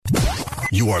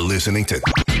You are listening to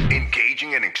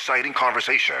engaging and exciting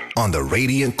conversation on the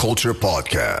Radiant Culture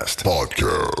Podcast.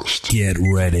 Get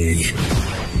ready.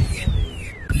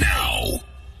 Now.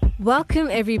 Welcome,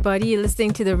 everybody. You're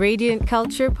listening to the Radiant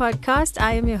Culture Podcast.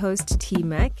 I am your host,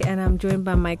 T-Mac, and I'm joined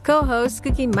by my co-host,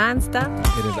 Cookie Monster.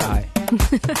 It is I.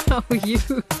 How are you?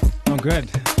 I'm good.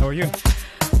 How are you?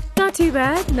 Not too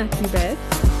bad. Not too bad.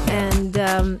 And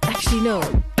actually, no.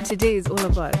 Today is all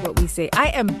about what we say. I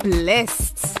am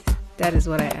blessed. That is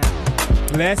what I am.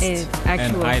 Blessed In and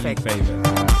actual highly fact. favored.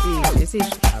 Yes,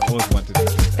 I always wanted to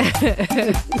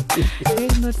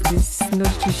say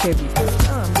not too shabby.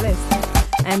 Oh, I'm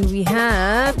blessed. And we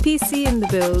have PC in the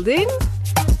building.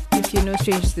 If you're no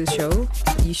stranger to the show,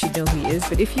 you should know who he is.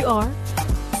 But if you are,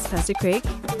 it's Pastor Craig.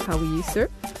 How are you, sir?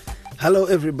 Hello,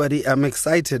 everybody. I'm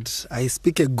excited. I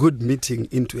speak a good meeting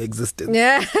into existence.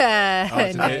 Yeah.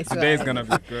 Today's going to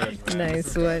be good. Man.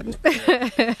 Nice one.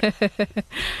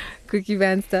 Cookie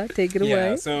Vansta, take it away.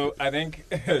 Yeah, so I think,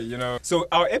 so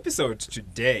our episode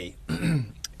today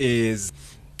is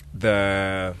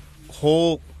the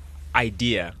whole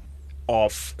idea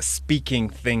of speaking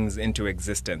things into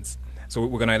existence. So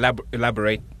we're going to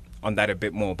elaborate on that a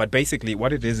bit more. But basically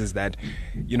what it is that,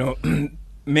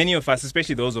 many of us,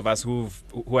 especially those of us who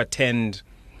attend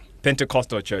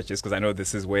Pentecostal churches, because I know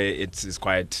this is where it is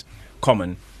quite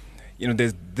common,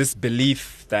 there's this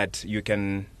belief that you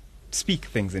can speak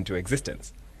things into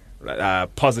existence,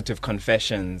 positive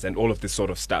confessions and all of this sort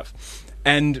of stuff.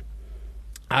 And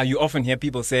you often hear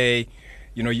people say,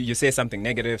 you say something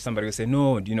negative, somebody will say,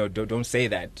 no, don't say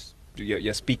that.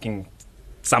 You're speaking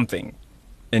something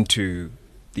into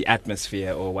the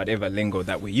atmosphere or whatever lingo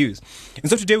that we use. And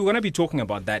so today we're going to be talking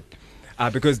about that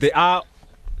because there's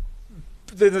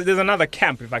another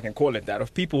camp, if I can call it that,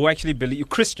 of people who actually believe,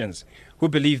 Christians, who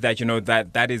believe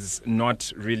that, that is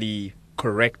not really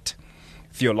correct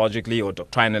theologically or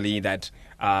doctrinally, that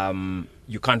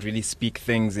you can't really speak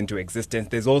things into existence.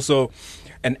 There's also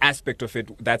an aspect of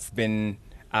it that's been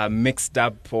mixed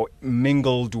up or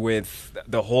mingled with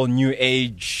the whole New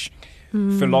Age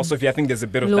philosophy. I think there's a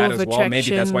bit of Law that of as well. Maybe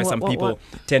attraction, that's why some people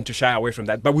tend to shy away from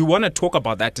that. But we want to talk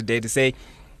about that today to say,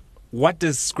 what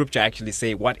does Scripture actually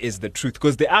say? What is the truth?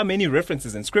 Because there are many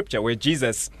references in Scripture where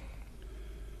Jesus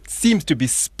seems to be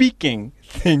speaking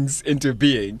things into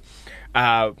being.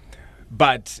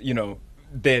 But,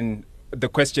 then the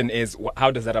question is,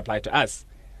 how does that apply to us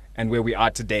and where we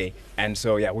are today? And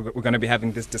so, we're going to be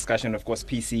having this discussion. Of course,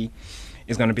 PC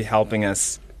is going to be helping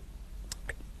us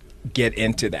get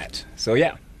into that. So,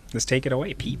 let's take it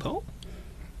away, people.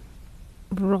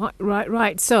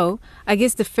 Right. So, I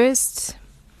guess the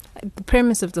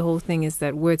premise of the whole thing is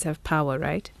that words have power,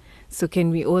 right? So, can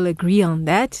we all agree on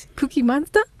that? Cookie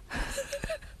Monster?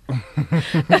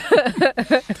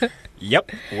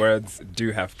 Yep, words do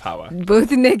have power.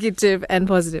 Both negative and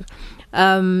positive.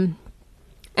 And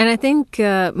I think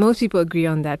most people agree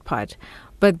on that part.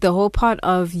 But the whole part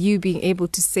of you being able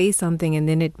to say something and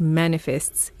then it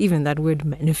manifests, even that word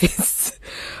manifests,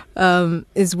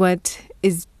 is what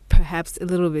is perhaps a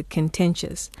little bit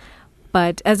contentious.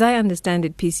 But as I understand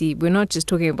it, PC, we're not just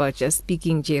talking about just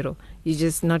speaking Jero. You're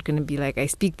just not going to be like, I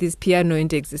speak this piano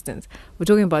into existence. We're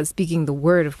talking about speaking the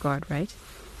word of God, right?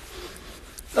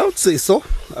 I would say so.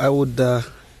 I would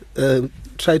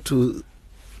try to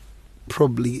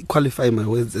probably qualify my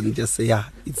words and just say,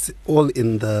 it's all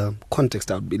in the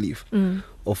context, I would believe,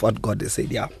 of what God has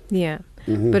said, Yeah.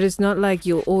 Mm-hmm. But it's not like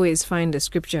you'll always find a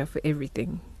scripture for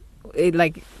everything,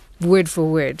 like word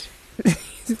for word.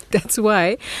 That's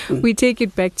why we take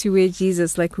it back to where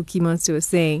Jesus, like Cookie Monster was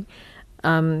saying,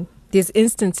 there's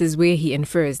instances where he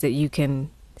infers that you can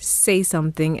say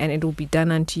something and it will be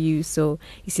done unto you. So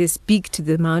he says, speak to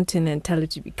the mountain and tell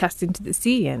it to be cast into the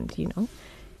sea, and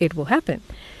it will happen.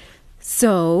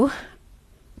 So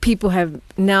people have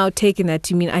now taken that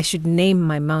to mean I should name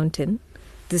my mountain,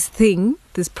 this thing,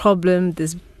 this problem,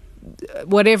 this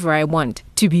whatever I want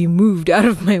to be moved out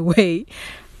of my way.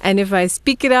 And if I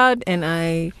speak it out and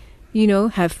I,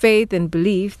 have faith and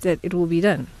belief that it will be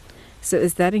done. So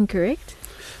is that incorrect?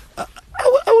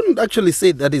 I wouldn't actually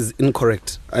say that is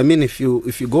incorrect. I mean, if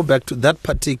you go back to that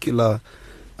particular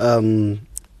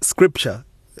scripture,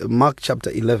 Mark chapter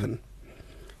 11,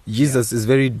 Jesus is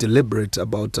very deliberate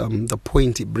about the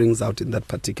point he brings out in that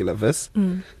particular verse.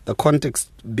 The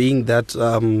context being that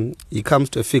he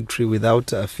comes to a fig tree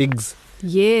without figs.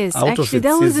 Yes, actually,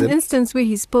 that was an instance where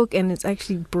he spoke and it's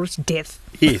actually brought death.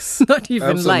 Yes. Not even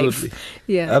absolutely. Life.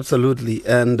 Yeah. Absolutely.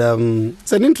 And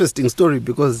it's an interesting story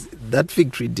because that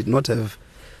fig tree did not have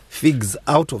figs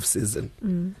out of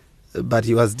season. But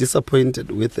he was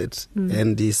disappointed with it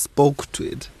and he spoke to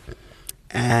it.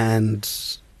 And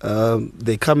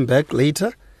They come back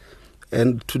later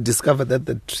and to discover that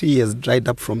the tree has dried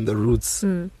up from the roots,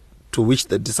 to which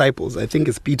the disciples, I think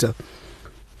it's Peter,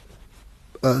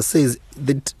 says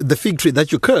that the fig tree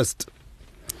that you cursed,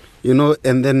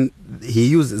 and then he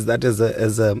uses that as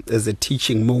a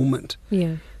teaching moment,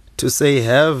 to say,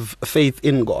 have faith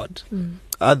in God.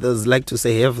 Others like to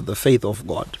say, have the faith of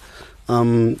God.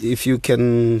 If you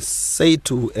can say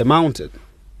to a mountain,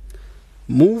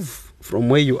 move from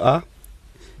where you are,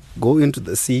 go into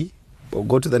the sea, or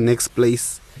go to the next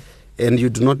place, and you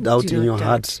do not doubt in your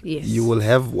heart, you will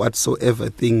have whatsoever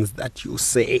things that you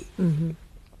say.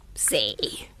 Say.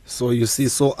 So you see,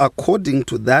 according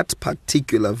to that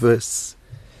particular verse,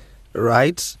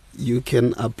 right, you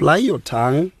can apply your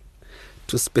tongue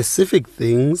to specific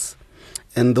things,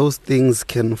 and those things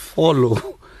can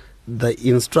follow the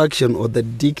instruction or the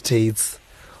dictates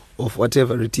of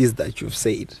whatever it is that you've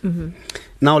said.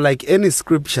 Now, like any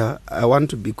scripture, I want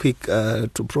to be quick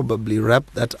to probably wrap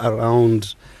that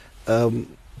around,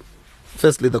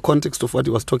 firstly, the context of what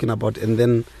he was talking about, and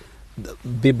then the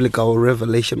biblical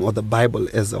revelation or the Bible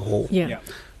as a whole.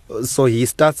 So he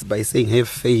starts by saying, have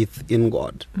faith in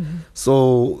God.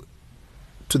 So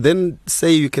to then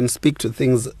say you can speak to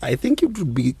things, I think it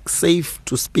would be safe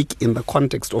to speak in the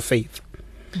context of faith.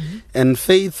 And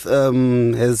faith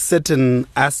has certain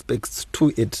aspects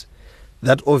to it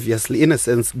that obviously, in a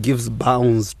sense, gives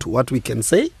bounds to what we can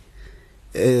say,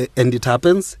 and it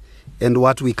happens, and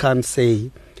what we can't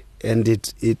say, and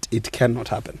it cannot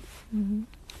happen.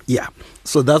 Yeah,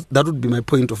 so that would be my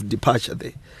point of departure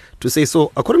there. To say,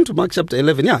 so according to Mark chapter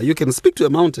 11, you can speak to a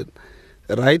mountain,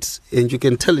 right? And you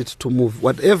can tell it to move.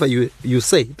 Whatever you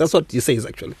say, that's what he says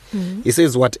actually. He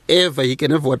says whatever, he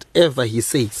can have whatever he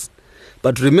says.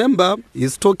 But remember,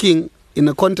 he's talking in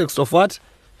a context of what?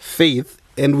 Faith.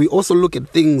 And we also look at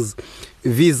things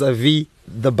vis-a-vis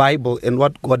the Bible and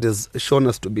what God has shown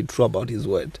us to be true about his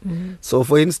word. So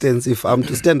for instance, if I'm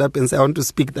to stand up and say, I want to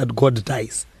speak that God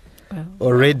dies,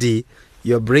 already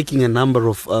you're breaking a number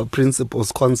of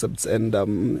principles, concepts,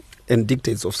 and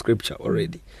dictates of scripture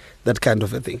already. That kind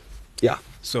of a thing. Yeah.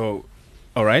 So,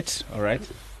 all right.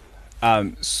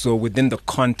 So within the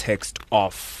context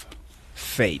of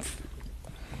faith,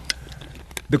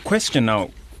 the question now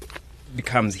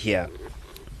becomes here.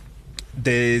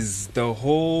 There's the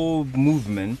whole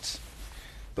movement,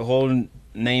 the whole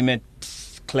name it,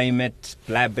 claim it,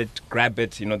 blab it, grab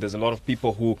it. There's a lot of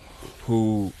people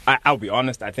who I'll be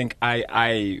honest, I think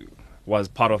I was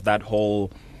part of that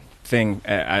whole thing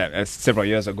several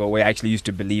years ago, where I actually used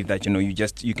to believe that,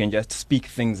 you can just speak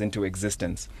things into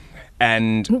existence.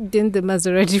 And then the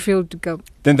Maserati failed to come.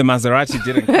 Then the Maserati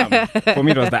didn't come. For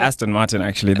me, it was the Aston Martin,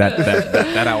 actually,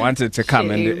 that I wanted to come,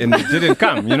 and it didn't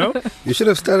come, You should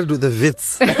have started with the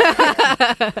Vitz.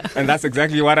 And that's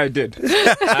exactly what I did.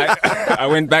 I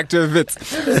went back to a Vitz.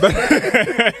 But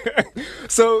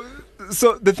so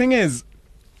the thing is,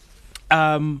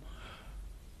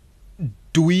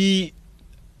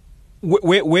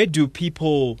 where do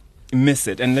people miss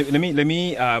it? And let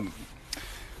me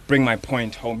bring my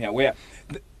point home here, where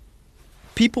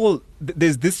people,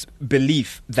 there's this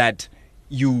belief that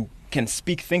you can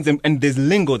speak things, and there's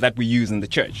lingo that we use in the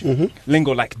church.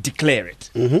 Lingo like declare it,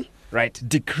 right?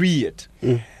 Decree it.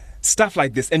 Stuff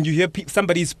like this. And you hear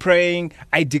somebody's praying,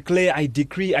 I declare, I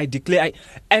decree, I declare.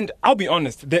 And I'll be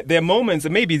honest, there are moments,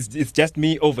 and maybe it's just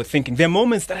me overthinking, there are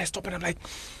moments that I stop and I'm like,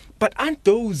 but aren't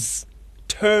those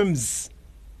terms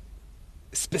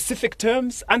specific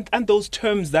terms? And those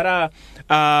terms that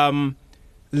are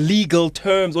legal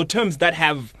terms, or terms that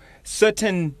have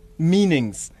certain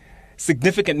meanings,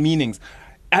 significant meanings,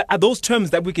 are those terms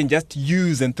that we can just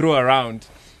use and throw around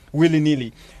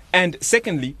willy-nilly? And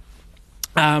secondly,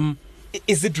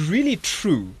 is it really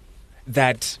true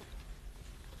that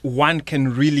one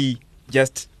can really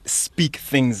just speak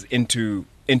things into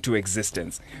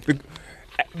existence?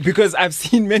 Because I've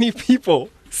seen many people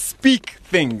speak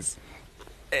things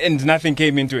and nothing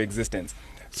came into existence.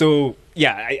 So,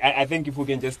 yeah, I think if we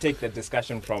can just take the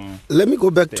discussion from... Let me go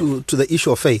back to the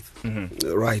issue of faith.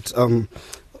 Right.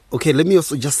 Okay, let me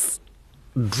also just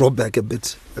draw back a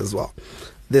bit as well.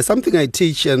 There's something I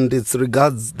teach, and it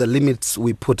regards the limits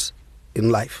we put in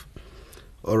life.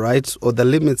 All right? Or the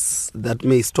limits that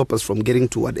may stop us from getting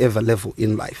to whatever level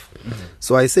in life.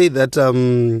 So I say that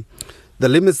the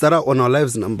limits that are on our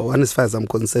lives, number one, as far as I'm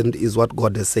concerned, is what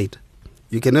God has said.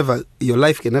 Your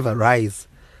life can never rise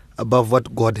above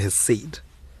what God has said.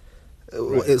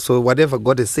 Right. So whatever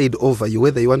God has said over you,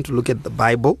 whether you want to look at the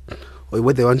Bible, or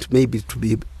whether you want maybe to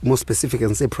be more specific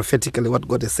and say prophetically what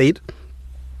God has said,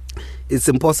 it's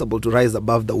impossible to rise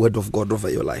above the word of God over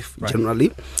your life. Right.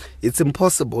 Generally, it's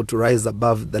impossible to rise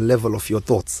above the level of your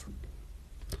thoughts.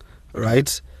 Right?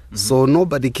 Mm-hmm. So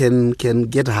nobody can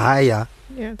get higher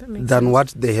than sense. what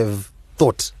they have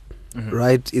thought. Mm-hmm.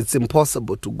 Right? It's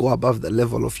impossible to go above the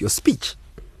level of your speech.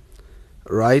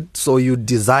 Right? So you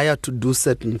desire to do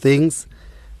certain things,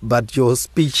 but your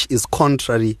speech is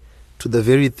contrary to the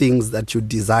very things that you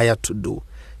desire to do.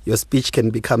 Your speech can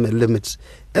become a limit.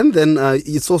 And then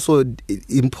it's also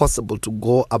impossible to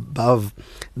go above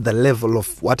the level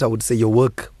of what I would say your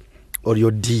work or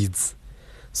your deeds.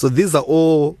 So these are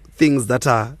all things that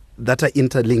are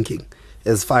interlinking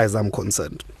as far as I'm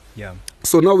concerned. Yeah.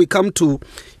 So now we come to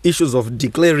issues of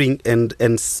declaring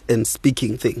and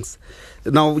speaking things.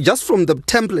 Now, just from the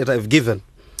template I've given,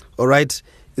 all right,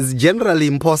 it's generally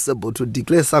impossible to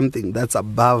declare something that's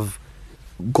above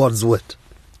God's word,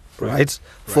 right?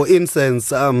 For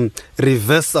instance,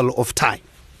 reversal of time.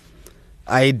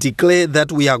 I declare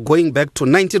that we are going back to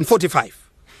 1945,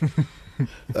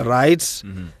 right?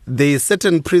 Mm-hmm. There are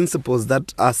certain principles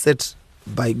that are set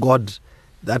by God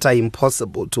that are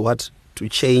impossible to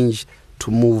change,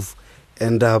 to move,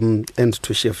 and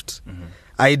to shift. Mm-hmm.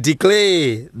 I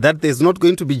declare that there's not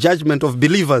going to be judgment of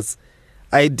believers.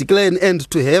 I declare an end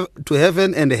to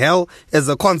heaven and hell as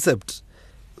a concept.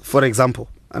 For example,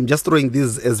 I'm just throwing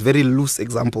these as very loose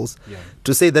examples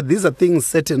to say that these are things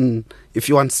set in, if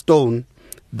you want, stone,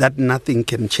 that nothing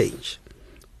can change.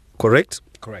 Correct?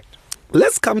 Correct.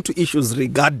 Let's come to issues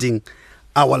regarding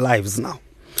our lives now.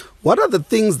 What are the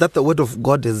things that the Word of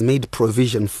God has made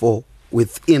provision for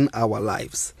within our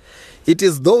lives? It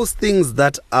is those things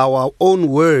that our own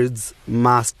words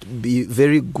must be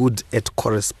very good at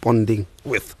corresponding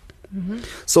with. Mm-hmm.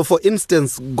 So, for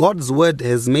instance, God's word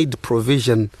has made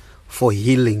provision for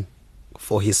healing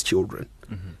for his children.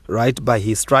 Mm-hmm. Right? By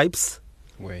his stripes,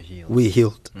 we're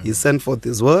healed. Mm-hmm. He sent forth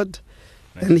his word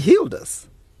and healed us.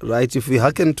 Right? If we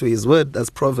hearken to his word, that's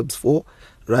Proverbs 4.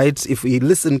 Right? If we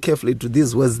listen carefully to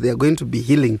these words, they are going to be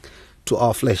healing to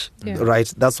our flesh,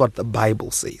 right? That's what the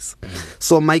Bible says.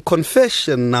 So my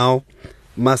confession now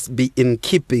must be in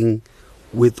keeping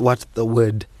with what the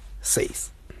word says.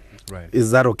 Right.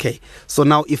 Is that okay? So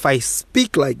now if I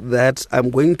speak like that, I'm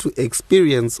going to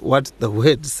experience what the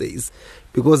word says,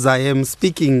 because I am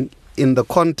speaking in the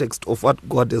context of what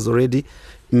God has already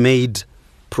made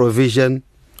provision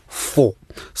for.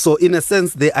 So in a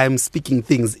sense, there I am speaking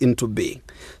things into being.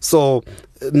 So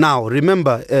now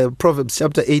remember Proverbs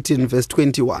chapter 18 verse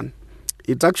 21.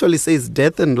 It actually says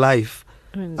death and life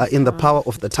are in the power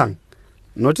of the tongue,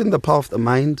 not in the power of the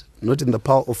mind, not in the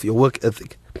power of your work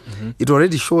ethic. Mm-hmm. It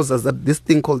already shows us that this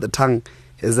thing called the tongue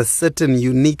has a certain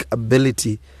unique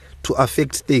ability to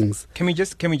affect things. Can we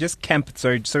just camp?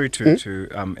 Sorry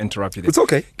to interrupt you there. It's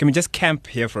okay. Can we just camp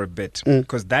here for a bit?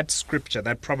 Because that scripture,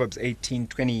 that Proverbs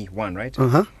 18:21, right?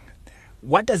 Uh-huh.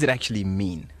 What does it actually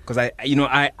mean? Because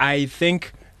I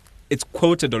think it's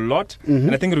quoted a lot,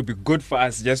 and I think it would be good for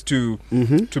us just to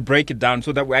break it down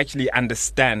so that we actually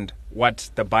understand what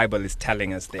the Bible is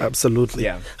telling us there. Absolutely.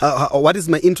 Yeah. What is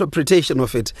my interpretation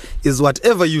of it is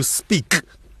whatever you speak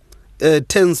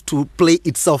tends to play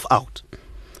itself out.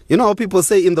 You know how people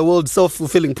say in the world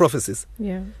self-fulfilling prophecies?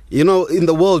 Yeah. You know, in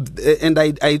the world, and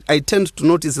I tend to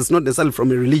notice it's not necessarily from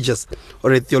a religious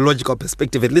or a theological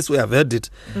perspective, at least we have heard it.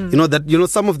 You know, that,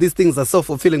 some of these things are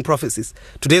self-fulfilling prophecies.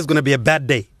 Today is going to be a bad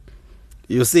day.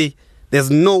 You see,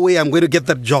 there's no way I'm going to get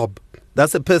that job.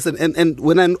 That's a person, and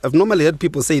when I've normally heard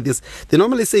people say this, they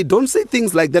normally say, don't say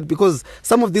things like that because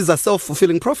some of these are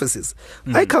self-fulfilling prophecies.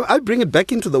 I bring it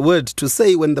back into the word to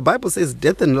say when the Bible says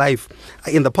death and life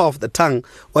are in the power of the tongue,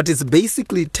 what it's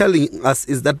basically telling us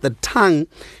is that the tongue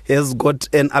has got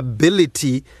an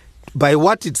ability by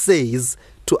what it says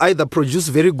to either produce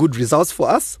very good results for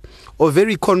us or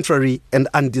very contrary and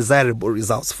undesirable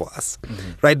results for us,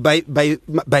 right? By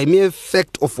mere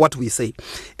effect of what we say.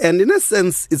 And in a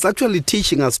sense, it's actually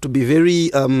teaching us to be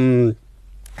very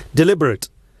deliberate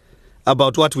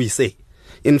about what we say.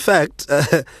 In fact,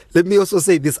 let me also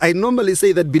say this. I normally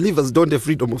say that believers don't have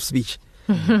freedom of speech.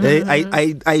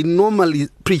 I normally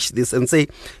preach this and say,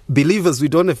 believers, we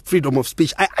don't have freedom of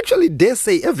speech. I actually dare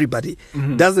say everybody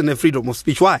doesn't have freedom of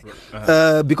speech. Why?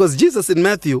 Because Jesus in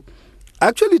Matthew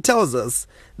actually tells us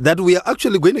that we are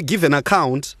actually going to give an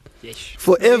account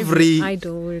for every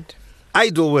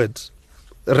idle word,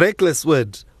 reckless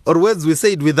word, or words we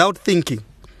said without thinking.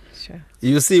 Sure.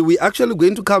 You see, we're actually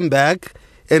going to come back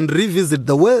and revisit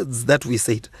the words that we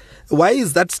said. Why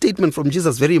is that statement from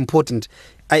Jesus very important?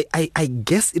 I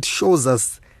guess it shows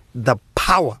us the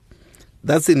power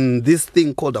that's in this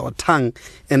thing called our tongue,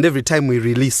 and every time we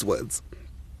release words.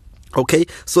 Okay,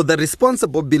 so the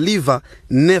responsible believer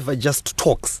never just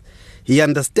talks. He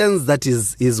understands that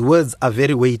his words are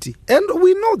very weighty. And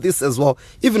we know this as well,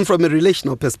 even from a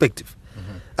relational perspective.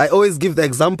 I always give the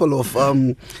example of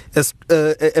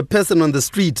a person on the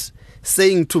street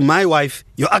saying to my wife,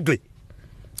 "You're ugly,"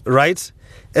 right?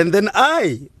 And then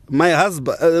my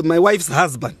wife's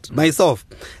husband, myself,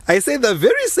 I say the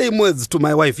very same words to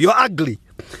my wife, "You're ugly."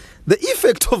 The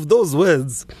effect of those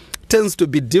words tends to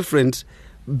be different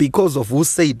because of who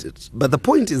said it. But the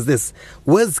point is this: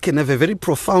 words can have a very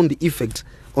profound effect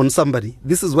on somebody.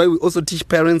 This is why we also teach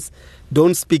parents,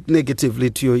 don't speak negatively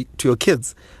to your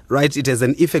kids, right? It has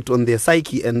an effect on their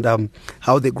psyche and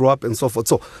how they grow up and so forth.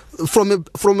 So from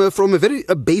a very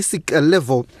basic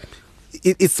level,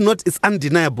 it's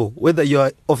undeniable, whether you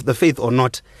are of the faith or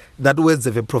not, that words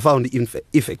have a profound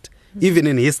effect. Even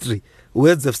in history,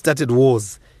 words have started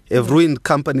wars, have ruined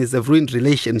companies, have ruined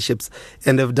relationships,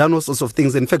 and have done all sorts of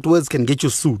things. In fact, words can get you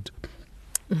sued.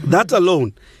 That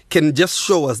alone can just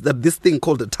show us that this thing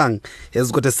called a tongue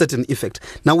has got a certain effect.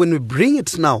 Now, when we bring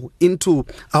it now into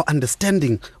our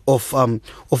understanding of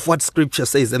what Scripture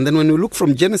says, and then when we look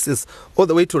from Genesis all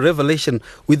the way to Revelation,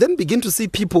 we then begin to see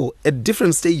people at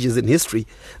different stages in history,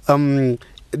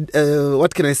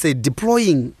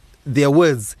 deploying their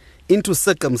words into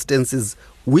circumstances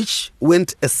which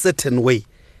went a certain way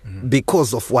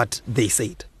because of what they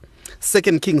said.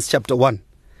 2 Kings chapter 1.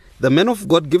 The man of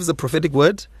God gives a prophetic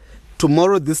word.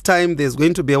 Tomorrow, this time, there's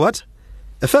going to be a what?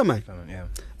 A famine. Yeah.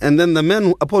 And then the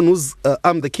man upon whose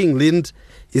arm the king leaned,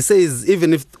 he says,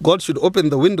 even if God should open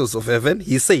the windows of heaven,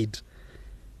 he said,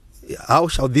 "How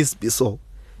shall this be so?"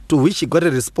 To which he got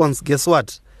a response, guess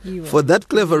what? For that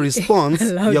clever response,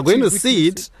 you're going to see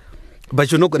it,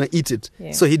 but you're not going to eat it.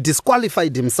 Yeah. So he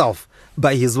disqualified himself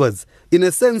by his words. In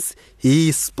a sense,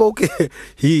 he spoke,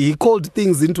 he called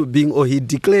things into being, or he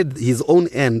declared his own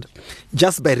end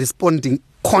just by responding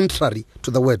contrary to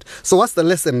the word. So what's the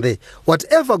lesson there?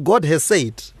 Whatever God has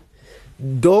said,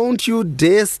 don't you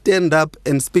dare stand up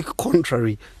and speak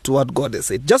contrary to what God has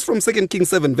said. Just from 2 Kings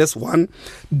 7 verse 1,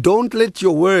 don't let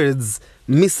your words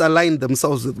misalign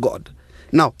themselves with God.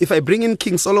 Now, if I bring in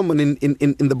King Solomon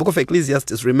in the book of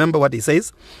Ecclesiastes, remember what he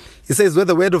says? He says, where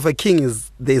the word of a king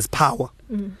is, there is power.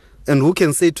 And who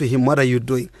can say to him, what are you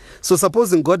doing? So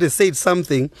supposing God has said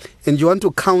something and you want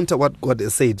to counter what God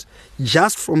has said,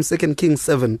 just from 2 Kings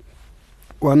 7,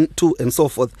 1, 2, and so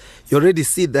forth, you already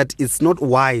see that it's not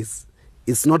wise,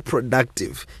 it's not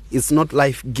productive, it's not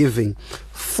life-giving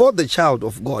for the child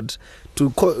of God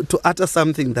to utter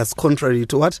something that's contrary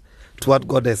to what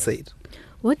God has said.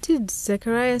 What did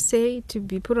Zechariah say to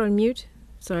be put on mute?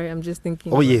 Sorry, I'm just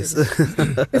thinking. Oh, yes. That's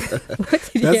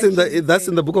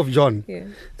in the book of John.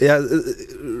 Yeah.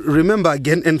 Remember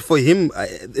again, and for him,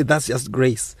 that's just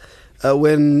grace.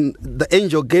 When the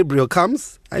angel Gabriel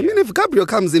comes, I mean, if Gabriel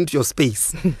comes into your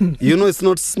space, you know it's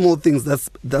not small things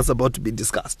that's about to be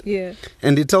discussed. Yeah.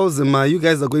 And he tells him, you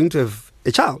guys are going to have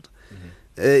a child,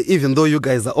 even though you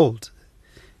guys are old.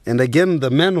 And again,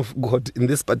 the man of God in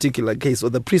this particular case,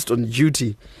 or the priest on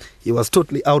duty, he was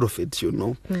totally out of it, you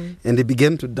know. And he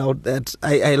began to doubt that.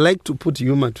 I like to put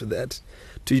humor to that,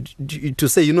 to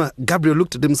say, you know, Gabriel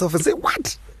looked at himself and said,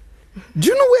 what? Do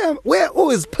you know where I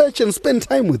always perch and spend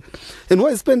time with? And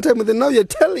why I spend time with? And now you're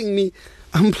telling me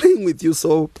I'm playing with you,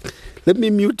 so let me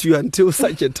mute you until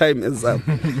such a time as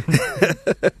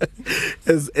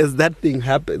as that thing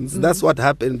happens. That's what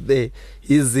happened there.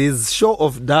 His show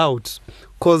of doubt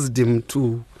caused him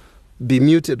to be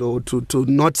muted or to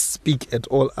not speak at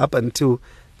all up until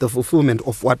the fulfillment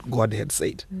of what God had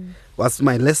said. What's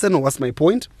my lesson or what's my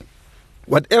point?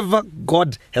 Whatever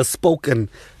God has spoken,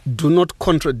 do not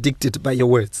contradict it by your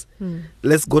words.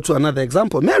 Let's go to another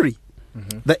example. Mary.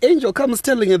 The angel comes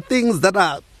telling her things that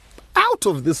are out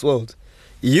of this world.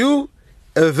 You,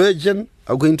 a virgin,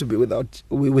 are going to be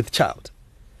with child.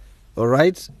 All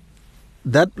right?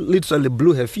 That literally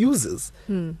blew her fuses.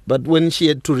 But when she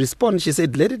had to respond, she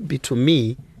said, let it be to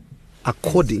me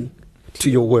according to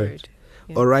your word.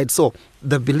 Yeah. All right? So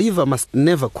the believer must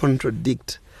never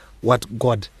contradict what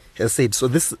God has said. So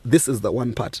this is the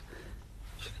one part.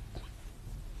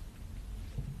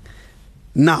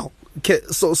 Now,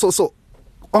 so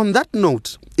on that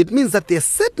note, it means that there are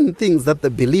certain things that the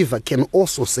believer can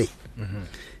also say.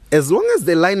 As long as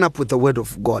they line up with the word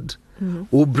of God,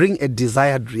 will bring a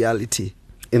desired reality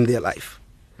in their life.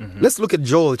 Let's look at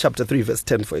Joel chapter 3 verse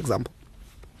 10, for example.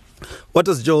 What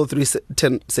does Joel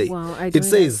 3:10 say? Wow, I don't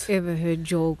have ever heard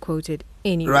Joel quoted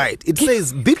anywhere. Right. It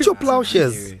says, beat your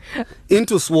plowshares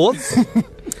into swords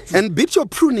and beat your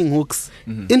pruning hooks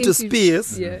into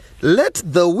spears. Yeah. Let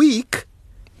the weak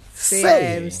say,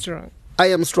 I am strong. I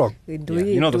am strong.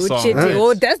 You know the song, Right? right?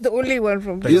 Oh, that's the only one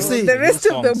from You see, the rest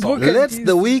of the book. Let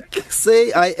the weak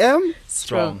say, I am.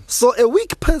 Strong. So a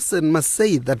weak person must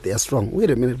say that they are strong. Wait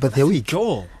a minute, but they're weak.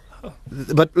 Joel.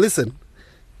 But listen,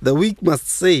 the weak must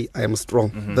say, I am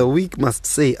strong. The weak must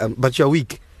say, but you're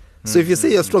weak. So if you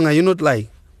say you're strong, are you not lying?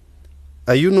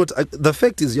 Are you not? The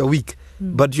fact is you're weak,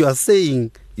 but you are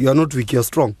saying you are not weak, you're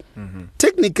strong.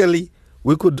 Technically,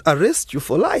 we could arrest you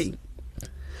for lying.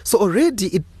 So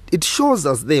already it shows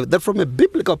us there that from a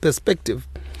biblical perspective,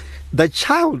 the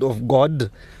child of God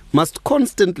must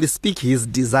constantly speak his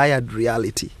desired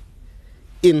reality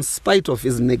in spite of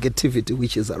his negativity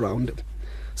which is around him.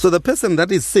 So the person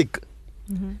that is sick,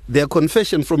 their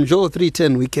confession from Joel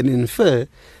 3:10, we can infer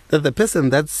that the person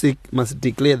that's sick must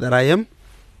declare that I am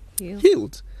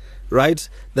healed. Right?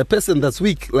 The person that's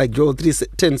weak, like Joel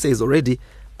 3:10 says already,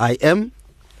 I am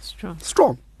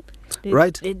strong.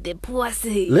 Right? Let the poor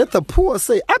say. Let the poor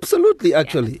say, absolutely,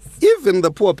 actually. Even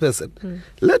the poor person,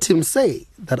 let him say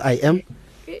that I am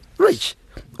rich.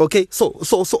 Okay, so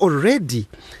already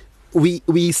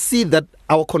we see that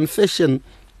our confession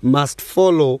must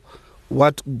follow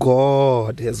what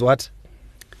God has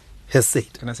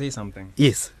said. Can I say something?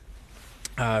 Yes.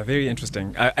 Very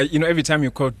interesting. Every time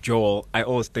you quote Joel, I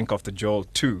always think of the Joel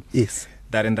 2. Yes.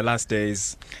 That in the last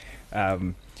days,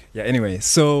 anyway,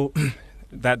 so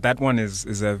that one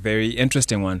is a very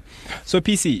interesting one. So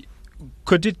PC,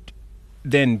 could it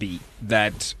then be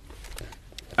that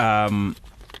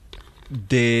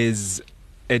there's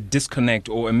a disconnect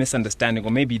or a misunderstanding,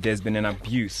 or maybe there's been an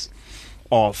abuse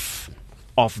of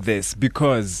this,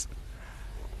 because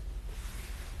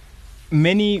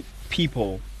many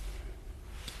people,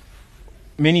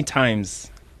 many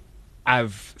times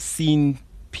I've seen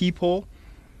people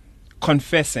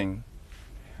confessing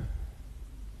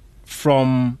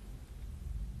from,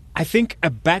 I think, a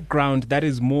background that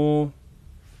is more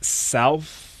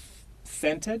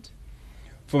self-centered,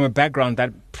 from a background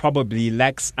that probably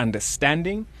lacks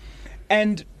understanding.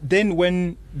 And then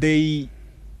when they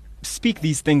speak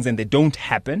these things and they don't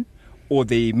happen, or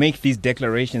they make these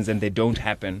declarations and they don't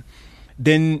happen,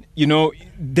 then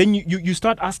you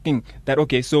start asking that,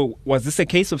 okay, so was this a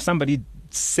case of somebody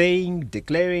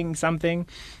declaring something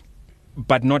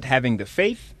but not having the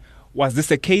faith? Was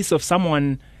this a case of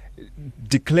someone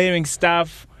declaring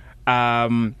stuff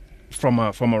from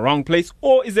a wrong place?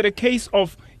 Or is it a case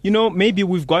of, maybe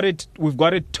we've got it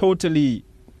totally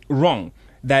wrong?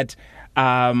 That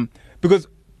because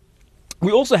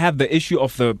we also have the issue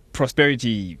of the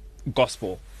prosperity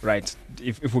gospel, right?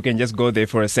 If we can just go there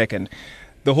for a second.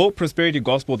 The whole prosperity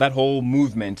gospel, that whole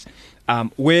movement,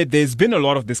 where there's been a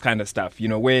lot of this kind of stuff,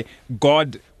 where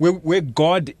God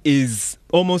is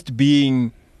almost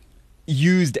being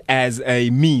used as a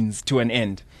means to an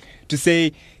end, to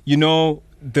say,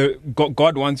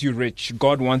 God wants you rich,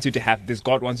 God wants you to have this,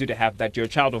 God wants you to have that, you're a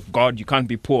child of God, you can't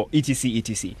be poor, etc,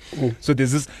 etc. So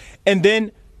there's this, and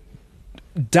then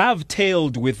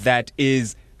dovetailed with that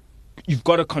is, you've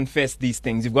got to confess these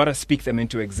things. You've got to speak them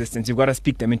into existence. You've got to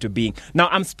speak them into being. Now,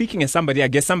 I'm speaking as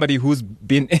somebody who's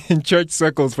been in church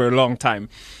circles for a long time.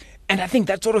 And I think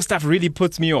that sort of stuff really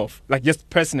puts me off, like just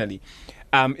personally,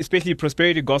 especially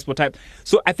prosperity gospel type.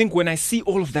 So I think when I see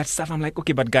all of that stuff, I'm like,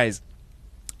 okay, but guys,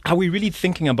 are we really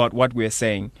thinking about what we're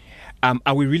saying?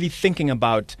 Are we really thinking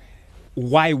about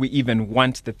why we even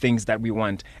want the things that we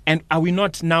want? And are we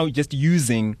not now just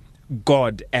using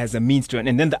God as a means to an end?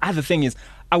 And then the other thing is,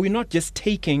 are we not just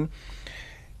taking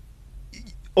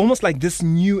almost like this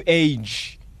new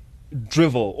age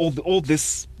drivel, all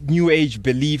this new age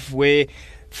belief where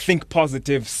think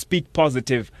positive, speak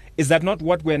positive? Is that not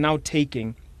what we're now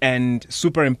taking and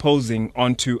superimposing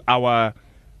onto our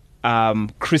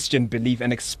Christian belief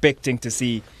and expecting to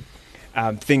see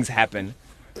things happen?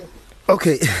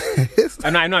 Okay.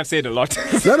 And I know I've said a lot.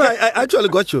 No, I actually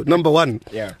got you. Number one.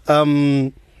 Yeah.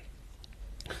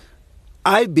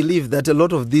 I believe that a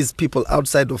lot of these people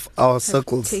outside of our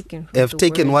circles have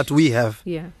taken what we have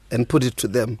and put it to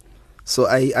them. So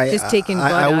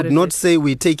I would not say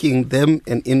we're taking them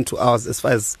and into ours as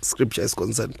far as scripture is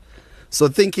concerned. So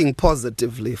thinking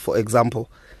positively, for example,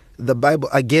 the Bible,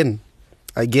 again,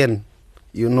 I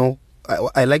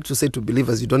like to say to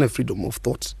believers, you don't have freedom of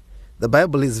thought. The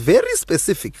Bible is very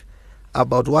specific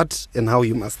about what and how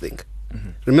you must think.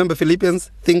 Remember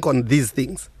Philippians, think on these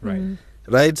things. Right.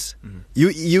 Right?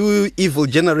 You evil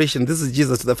generation, this is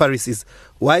Jesus to the Pharisees.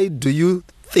 Why do you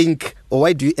think, or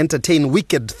why do you entertain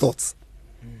wicked thoughts?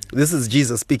 This is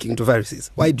Jesus speaking to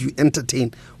Pharisees. Why do you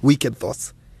entertain wicked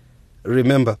thoughts?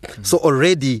 Remember. So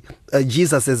already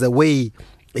Jesus has a way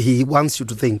he wants you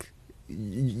to think.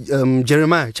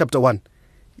 Jeremiah chapter 1.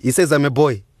 He says, I'm a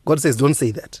boy. God says, don't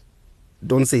say that.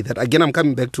 Don't say that. Again, I'm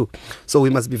coming back to, so we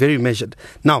must be very measured.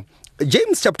 Now,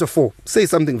 James chapter 4 says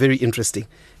something very interesting.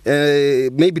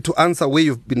 Maybe to answer where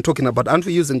you've been talking about, aren't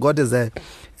we using God as a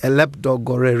lapdog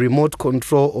or a remote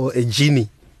control or a genie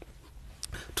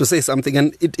to say something?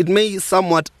 And it may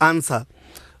somewhat answer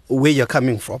where you're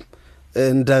coming from.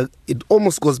 And it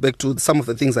almost goes back to some of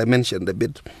the things I mentioned a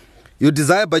bit. You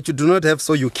desire, but you do not have,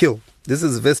 so you kill. This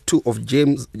is verse 2 of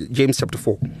James chapter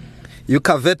 4. You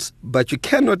covet, but you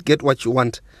cannot get what you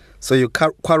want, so you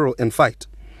quarrel and fight.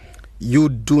 You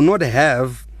do not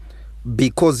have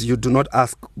because you do not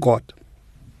ask God.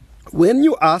 When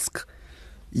you ask,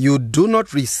 you do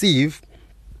not receive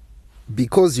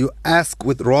because you ask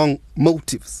with wrong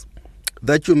motives,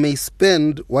 that you may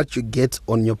spend what you get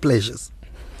on your pleasures.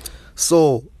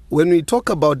 So when we talk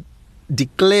about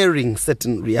declaring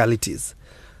certain realities,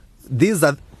 these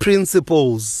are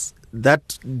principles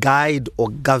that guide or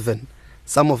govern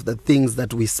some of the things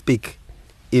that we speak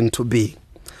into being.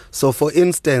 So for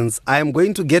instance, I am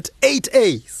going to get 8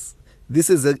 A's. This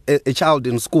is a child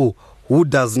in school who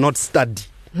does not study.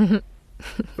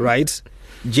 Right?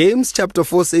 James chapter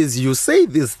 4 says, you say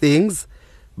these things,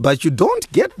 but you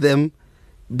don't get them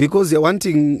because you're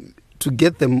wanting to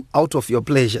get them out of your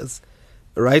pleasures.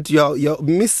 Right? You're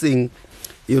missing,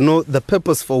 the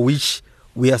purpose for which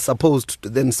we are supposed to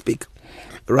then speak.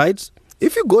 Right?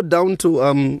 If you go down to,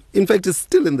 in fact, it's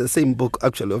still in the same book,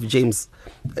 actually, of James.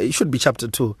 It should be chapter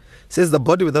 2. It says, the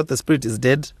body without the spirit is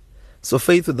dead. So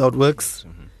faith without works,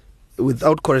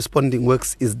 without corresponding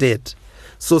works, is dead.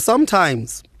 So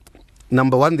sometimes,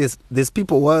 number one, there's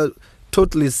people who are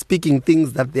totally speaking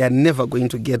things that they are never going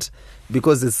to get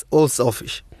because it's all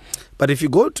selfish. But if you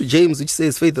go to James, which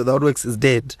says faith without works is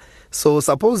dead. So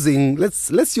supposing,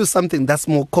 let's use something that's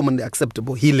more commonly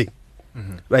acceptable, healing.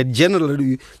 Mm-hmm. Right?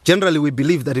 Generally, we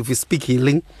believe that if we speak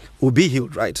healing, we'll be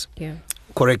healed, right? Yeah.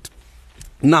 Correct.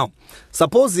 Now,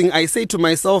 supposing I say to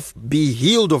myself, be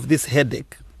healed of this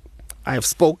headache. I have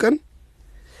spoken,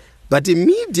 but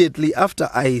immediately after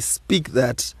I speak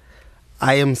that,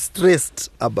 I am stressed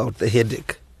about the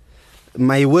headache.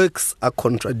 My works are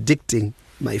contradicting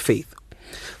my faith.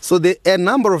 So there are a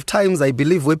number of times I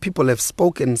believe where people have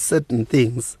spoken certain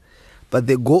things, but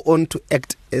they go on to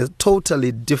act a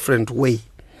totally different way.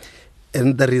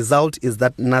 And the result is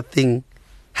that nothing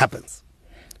happens.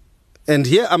 And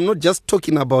here I'm not just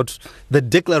talking about the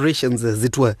declarations, as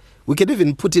it were. We can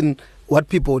even put in what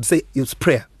people would say is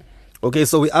prayer. Okay,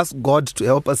 so we ask God to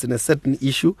help us in a certain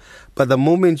issue, but the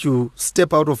moment you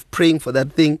step out of praying for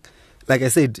that thing, like I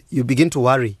said, you begin to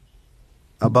worry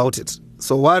about it.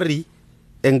 So worry,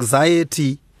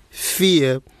 anxiety,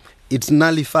 fear, it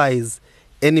nullifies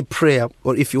any prayer,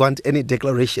 or if you want, any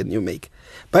declaration you make.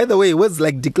 By the way, words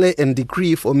like declare and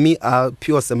decree for me are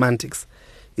pure semantics.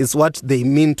 It's what they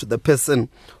mean to the person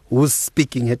who's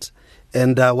speaking it,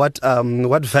 and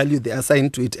what value they assign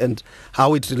to it, and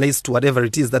how it relates to whatever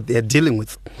it is that they are dealing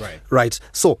with. Right.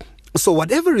 So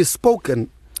whatever is spoken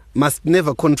must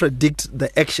never contradict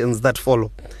the actions that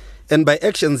follow. And by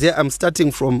actions here, I'm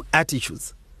starting from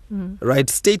attitudes. Right?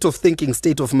 State of thinking,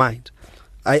 state of mind.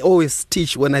 I always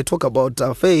teach when I talk about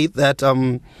faith that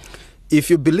if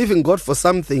you believe in God for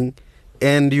something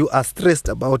and you are stressed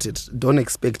about it, don't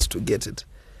expect to get it.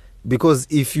 Because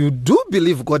if you do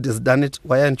believe God has done it,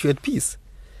 why aren't you at peace?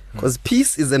 Because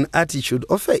peace is an attitude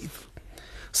of faith.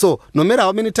 So no matter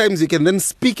how many times you can then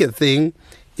speak a thing,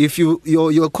 if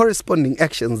your corresponding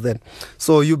actions then.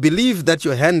 So you believe that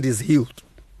your hand is healed,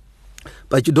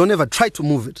 but you don't ever try to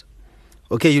move it.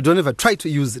 Okay, you don't ever try to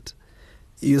use it.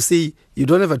 You see, you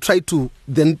don't ever try to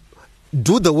then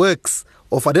do the works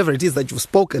of whatever it is that you've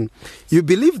spoken. You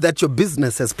believe that your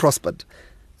business has prospered,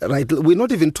 right? We're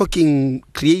not even talking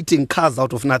creating cars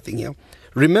out of nothing here.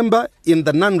 Remember, in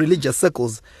the non-religious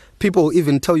circles, people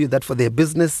even tell you that for their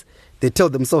business, they tell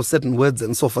themselves certain words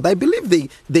and so forth. I believe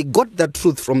they got that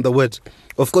truth from the word.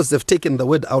 Of course, they've taken the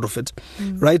word out of it,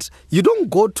 right?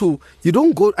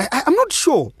 I'm not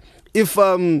sure if,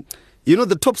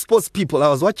 the top sports people, I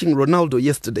was watching Ronaldo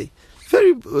yesterday.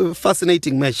 Very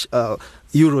fascinating match,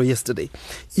 Euro yesterday.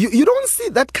 You don't see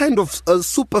that kind of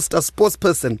superstar sports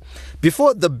person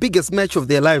before the biggest match of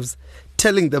their lives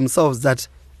telling themselves that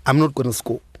I'm not going to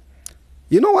score.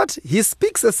 You know what? He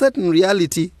speaks a certain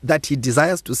reality that he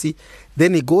desires to see.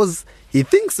 Then he goes, he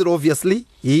thinks it obviously,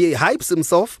 he hypes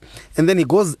himself, and then he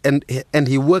goes and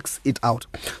he works it out.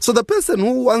 So the person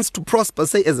who wants to prosper,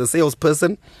 say as a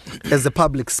salesperson, as a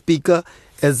public speaker,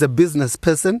 as a business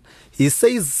person, he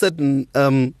says certain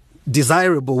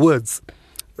desirable words,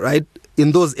 right?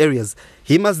 in those areas,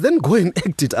 he must then go and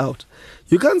act it out.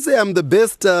 You can't say I'm the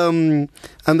best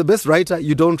writer,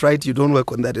 you don't write, you don't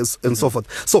work on that, and so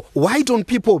forth. So why don't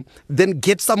people then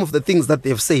get some of the things that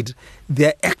they've said?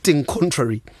 They're acting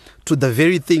contrary to the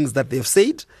very things that they've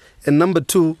said. And number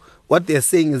two, what they're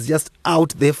saying is just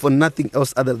out there for nothing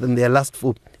else other than their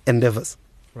lustful endeavors.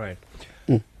 Right.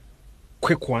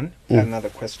 Quick one, another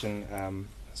question.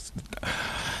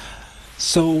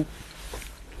 So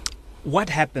what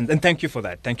happens, and thank you for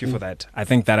that. I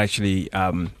think that actually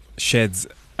sheds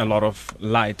a lot of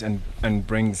light and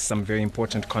brings some very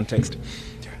important context.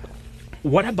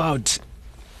 What about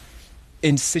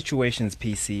in situations,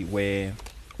 PC, where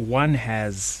one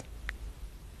has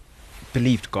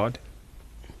believed God,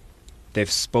 they've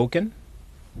spoken,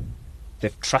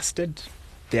 they've trusted,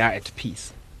 they are at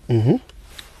peace,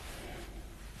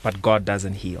 but God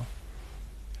doesn't heal,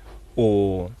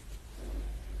 or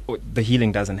the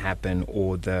healing doesn't happen,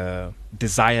 or the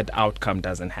desired outcome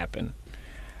doesn't happen?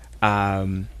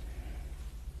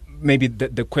 Maybe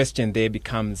the question there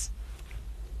becomes,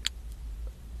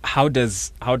 how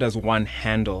does one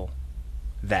handle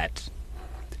that?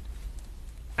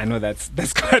 I know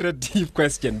that's quite a deep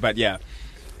question, but yeah,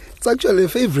 it's actually a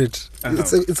favorite.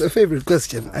 It's a favorite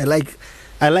question. I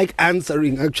like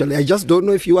answering. Actually, I just don't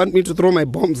know if you want me to throw my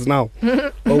bombs now,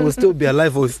 or we'll still be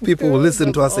alive, or if people will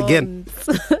listen to us again.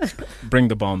 Bring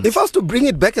the bombs. If I was to bring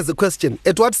it back as a question,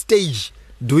 at what stage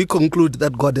do we conclude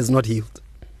that God has not healed?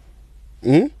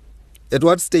 At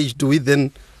what stage do we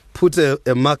then put a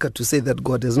marker to say that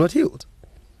God has not healed?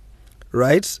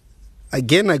 Right?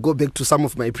 Again, I go back to some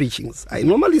of my preachings. I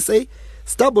normally say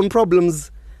stubborn problems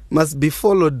must be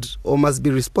followed or must be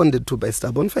responded to by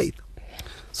stubborn faith.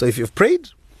 So if you've prayed,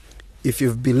 if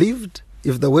you've believed,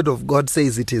 if the word of God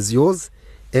says it is yours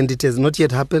and it has not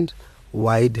yet happened,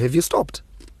 why have you stopped?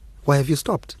 Why have you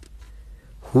stopped?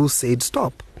 Who said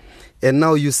stop? And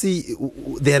now you see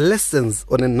there are lessons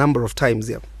on a number of times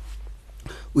here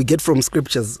we get from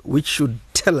scriptures which should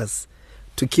tell us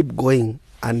to keep going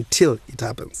until it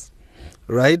happens.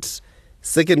 Right?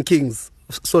 1 Kings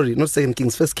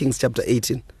chapter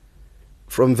 18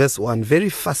 from verse 1. Very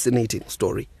fascinating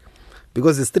story.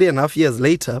 Because it's 3.5 years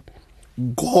later,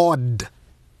 God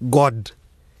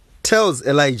tells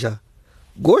Elijah,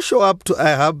 go show up to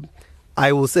Ahab,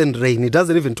 I will send rain. He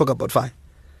doesn't even talk about fire.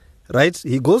 Right?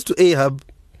 He goes to Ahab,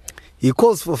 he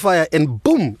calls for fire, and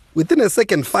boom, within a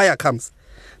second, fire comes.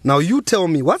 Now you tell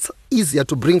me, what's easier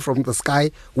to bring from the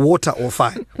sky, water or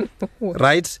fire?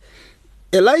 Right?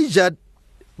 Elijah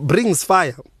brings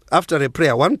fire after a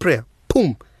prayer, one prayer,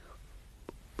 boom,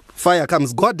 fire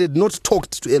comes. God did not talk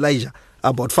to Elijah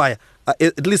about fire,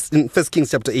 at least in 1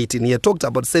 Kings chapter 18. He had talked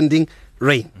about sending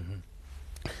rain.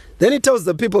 Then he tells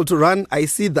the people to run. I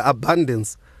see the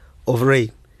abundance of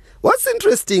rain. What's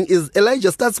interesting is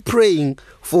Elijah starts praying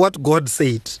for what God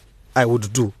said I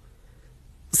would do.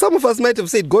 Some of us might have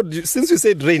said, God, since you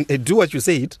said rain, do what you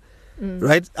said.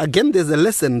 Right? Again, there's a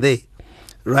lesson there.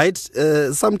 Right?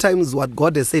 Sometimes what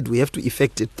God has said, we have to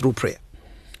effect it through prayer.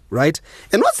 Right?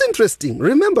 And what's interesting,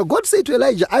 remember, God said to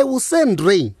Elijah, I will send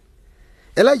rain.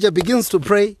 Elijah begins to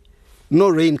pray, no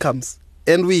rain comes.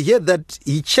 And we hear that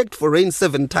he checked for rain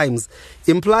 7 times,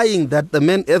 implying that the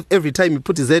man, every time he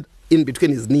put his head in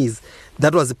between his knees,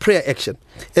 that was a prayer action.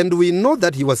 And we know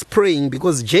that he was praying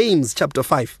because James chapter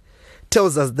 5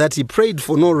 tells us that he prayed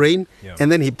for no rain,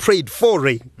 and then he prayed for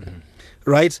rain.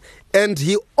 Right? And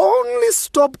he only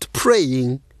stopped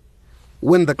praying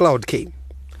when the cloud came.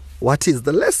 What is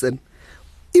the lesson?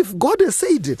 If God has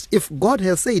said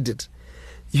it,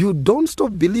 you don't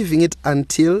stop believing it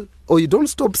until, or you don't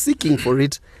stop seeking for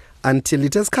it until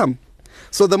it has come.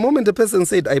 So the moment a person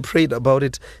said, I prayed about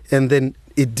it, and then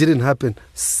it didn't happen,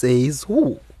 says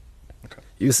who? Okay.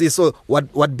 You see, so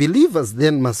what believers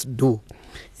then must do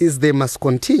is they must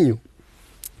continue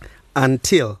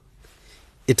until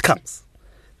it comes.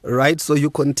 Right? So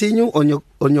you continue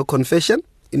on your confession.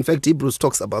 In fact, Hebrews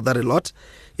talks about that a lot.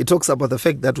 It talks about the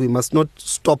fact that we must not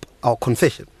stop our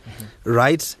confession,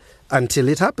 right, until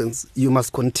it happens. You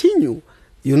must continue,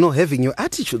 having your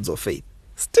attitudes of faith,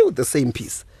 still the same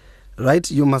piece,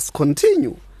 right? You must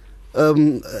continue.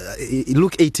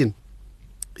 Luke 18,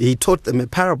 he taught them a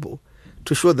parable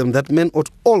to show them that men ought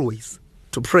always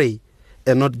to pray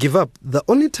and not give up. The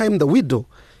only time the widow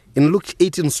in Luke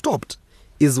 18 stopped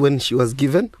is when she was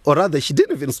given, or rather she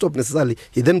didn't even stop necessarily.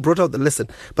 He then brought out the lesson.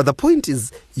 But the point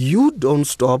is, you don't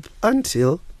stop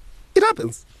until it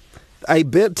happens. I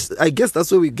guess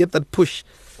that's where we get that push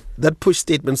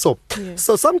statement. So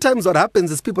sometimes what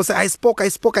happens is people say, I spoke.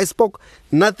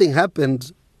 Nothing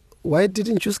happened. Why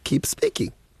didn't you keep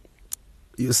speaking?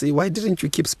 You see, why didn't you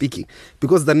keep speaking?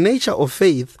 Because the nature of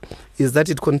faith is that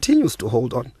it continues to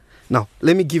hold on. Now,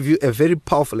 let me give you a very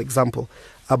powerful example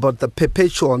about the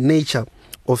perpetual nature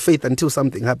of faith until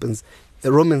something happens.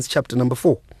 Romans chapter number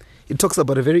 4. It talks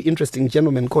about a very interesting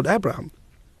gentleman called Abraham.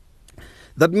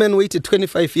 That man waited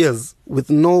 25 years with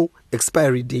no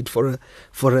expiry date for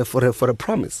a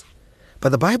promise. But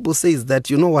the Bible says that,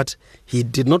 you know what? He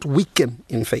did not weaken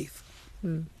in faith.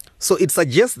 So it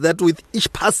suggests that with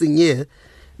each passing year,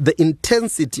 the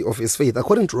intensity of his faith,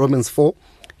 according to Romans 4,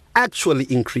 actually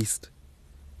increased.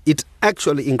 It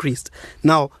actually increased.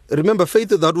 Now, remember,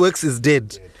 faith without works is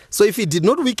dead. So if he did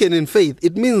not weaken in faith,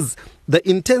 it means the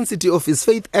intensity of his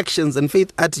faith actions and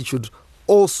faith attitude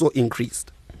also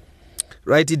increased.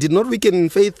 Right? He did not weaken in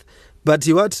faith, but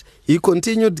he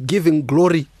continued giving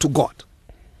glory to God.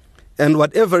 And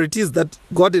whatever it is that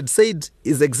God had said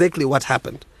is exactly what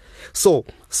happened. So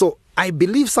I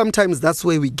believe sometimes that's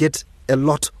where we get a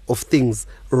lot of things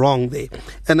wrong there.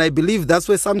 And I believe that's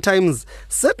where sometimes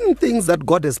certain things that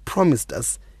God has promised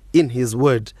us in his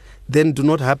word then do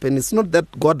not happen. It's not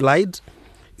that God lied.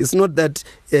 It's not that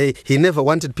he never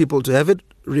wanted people to have it.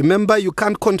 Remember, you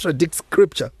can't contradict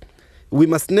scripture. We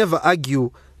must never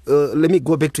argue. Let me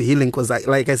go back to healing because,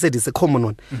 like I said, it's a common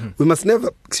one. We must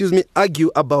never,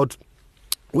 argue about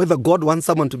whether God wants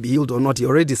someone to be healed or not. He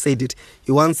already said it.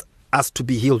 He wants us to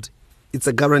be healed. It's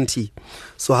a guarantee.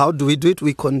 So how do we do it?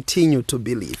 We continue to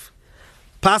believe.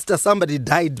 Pastor, somebody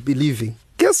died believing.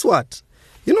 Guess what?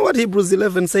 You know what Hebrews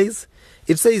 11 says?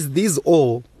 It says these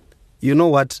all, you know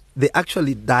what? They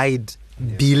actually died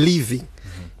believing.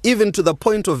 Even to the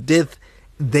point of death,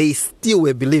 they still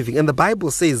were believing. And the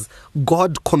Bible says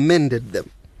God commended them,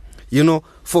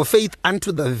 for faith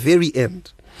unto the very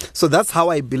end. So that's how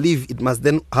I believe it must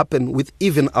then happen with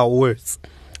even our words.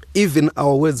 Even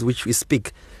our words which we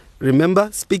speak. Remember,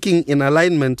 speaking in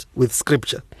alignment with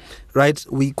Scripture, right?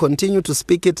 We continue to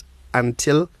speak it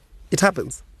until it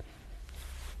happens.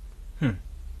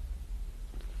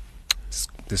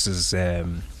 This is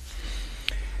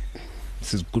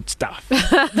good stuff.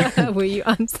 Were you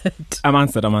answered? I'm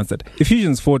answered.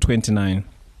 Ephesians 4:29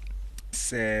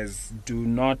 says, "Do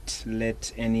not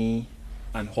let any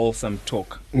unwholesome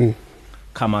talk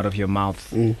come out of your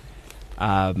mouth."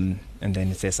 And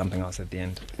then it says something else at the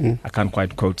end. I can't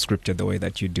quite quote scripture the way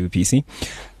that you do, PC.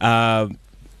 And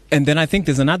then I think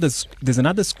there's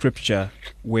another scripture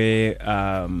where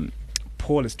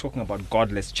Paul is talking about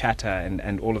godless chatter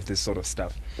and all of this sort of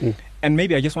stuff. And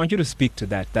maybe I just want you to speak to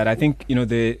that I think,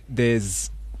 there's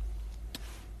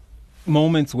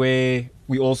moments where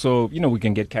we also, we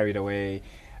can get carried away.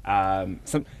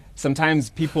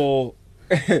 Sometimes people,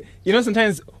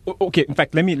 sometimes, okay, in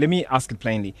fact, let me ask it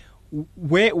plainly.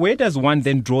 Where does one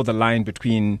then draw the line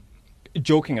between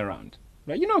joking around,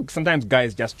 right? Sometimes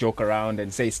guys just joke around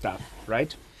and say stuff,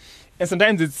 right? And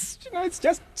sometimes it's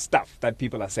just stuff that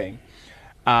people are saying.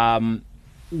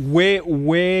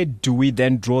 Where do we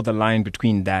then draw the line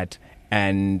between that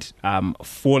and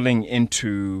falling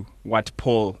into what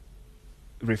Paul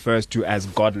refers to as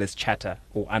godless chatter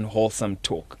or unwholesome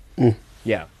talk?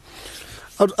 Yeah.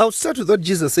 I'll start with what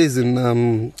Jesus says in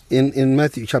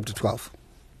Matthew chapter 12.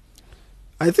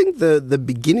 I think the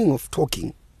beginning of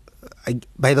talking,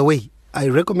 by the way, I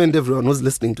recommend everyone who's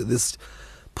listening to this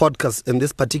podcast and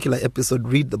this particular episode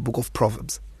read the book of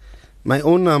Proverbs. My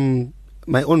own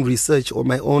research or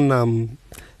my own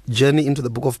journey into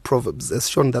the book of Proverbs has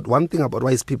shown that one thing about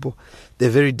wise people, they're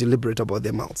very deliberate about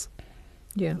their mouths.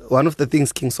 Yeah. One of the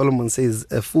things King Solomon says,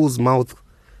 a fool's mouth,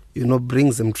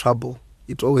 brings them trouble.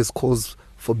 It always calls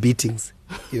for beatings,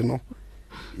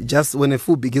 Just when a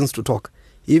fool begins to talk.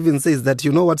 He even says that,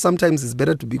 sometimes it's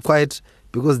better to be quiet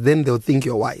because then they'll think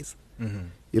you're wise.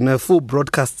 A fool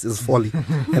broadcasts his folly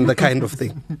and the kind of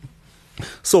thing.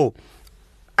 So,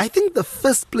 I think the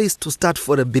first place to start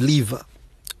for a believer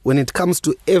when it comes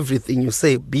to everything you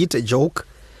say, be it a joke,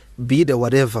 be it a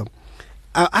whatever,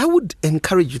 I would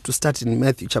encourage you to start in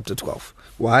Matthew chapter 12.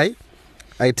 Why?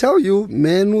 I tell you,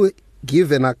 men will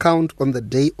give an account on the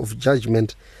day of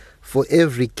judgment for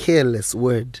every careless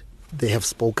word they have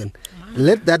spoken.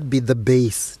 Let that be the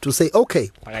base to say, okay,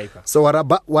 so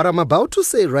what I'm about to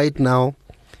say right now,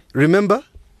 remember,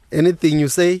 anything you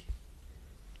say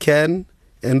can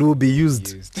and will be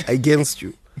used against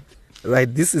you.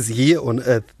 Right? This is here on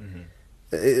earth.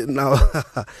 Now,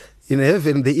 in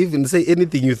heaven, they even say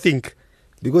anything you think.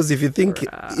 Because if you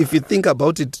think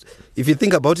about it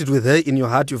with her in your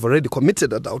heart, you've already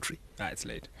committed adultery. It's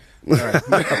late. All right.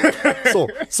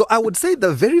 So I would say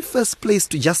the very first place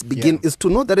to just begin is to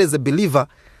know that as a believer,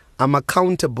 I'm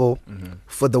accountable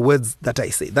for the words that I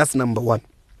say. That's number one.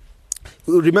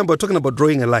 Remember, we're talking about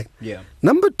drawing a line. Yeah.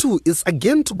 Number 2 is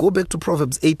again to go back to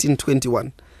Proverbs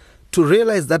 18:21, to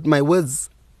realize that my words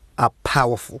are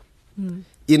powerful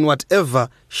in whatever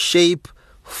shape,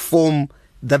 form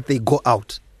that they go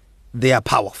out. They are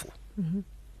powerful.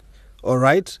 All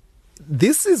right?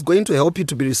 This is going to help you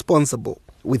to be responsible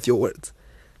with your words.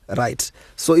 Right?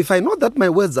 So if I know that my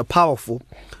words are powerful,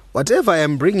 whatever I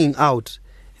am bringing out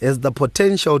has the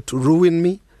potential to ruin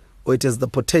me, or it has the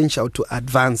potential to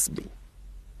advance me.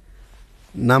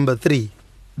 Number 3,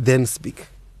 then speak.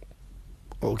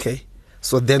 Okay?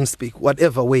 So then speak,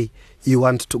 whatever way you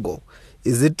want to go.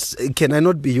 Can I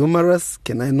not be humorous?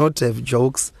 Can I not have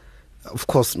jokes? Of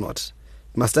course not.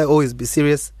 Must I always be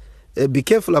serious? Be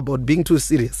careful about being too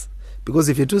serious. Because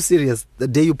if you're too serious, the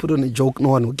day you put on a joke, no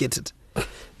one will get it.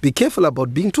 Be careful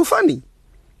about being too funny.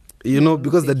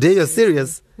 Because the day you're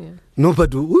serious,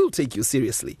 nobody will take you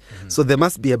seriously. So there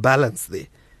must be a balance there.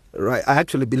 Right? I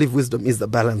actually believe wisdom is the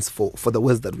balance for the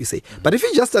words that we say. But if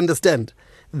you just understand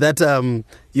that,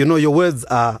 your words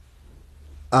are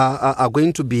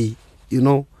going to be,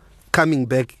 coming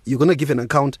back, you're going to give an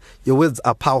account, your words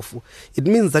are powerful. It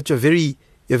means that you're very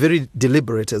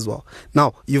deliberate as well.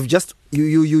 Now, you've just,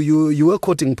 you were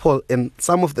quoting Paul, and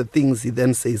some of the things he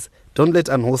then says, don't let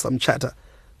unwholesome chatter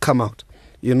come out.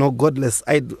 Godless,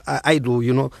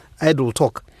 idle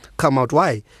talk come out.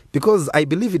 Why? Because I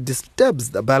believe it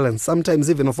disturbs the balance, sometimes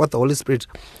even of what the Holy Spirit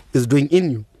is doing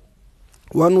in you.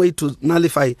 One way to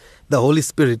nullify the Holy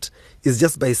Spirit is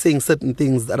just by saying certain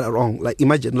things that are wrong. Like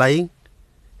imagine lying,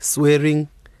 swearing,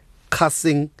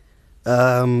 cussing,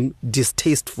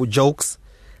 distasteful jokes.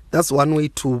 That's one way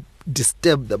to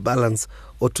disturb the balance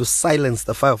or to silence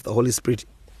the fire of the Holy Spirit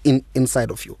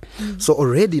inside of you. So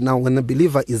already now, when a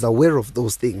believer is aware of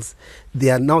those things,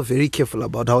 they are now very careful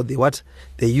about how they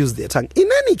use their tongue. In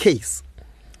any case,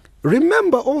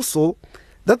 remember also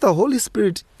that the Holy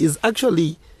Spirit is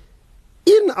actually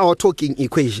in our talking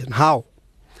equation. How?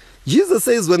 Jesus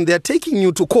says when they are taking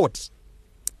you to court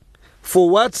for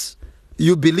what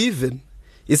you believe in,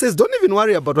 he says, don't even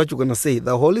worry about what you're going to say.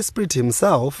 The Holy Spirit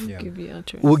himself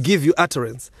will give you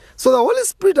utterance. So the Holy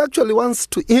Spirit actually wants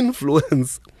to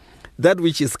influence that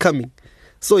which is coming.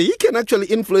 So he can actually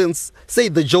influence, say,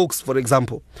 the jokes, for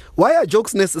example. Why are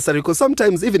jokes necessary? Because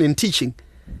sometimes even in teaching,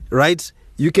 right,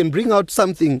 you can bring out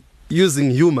something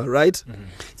using humor, right?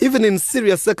 Even in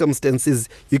serious circumstances,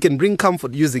 you can bring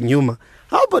comfort using humor.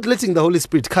 How about letting the Holy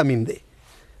Spirit come in there?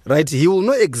 Right? He will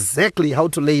know exactly how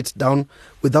to lay it down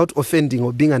without offending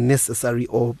or being unnecessary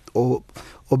or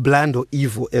bland or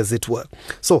evil, as it were.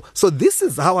 So this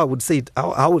is how I would say it.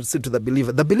 I would say to the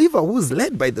believer who is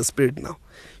led by the Spirit now.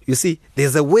 You see,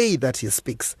 there's a way that he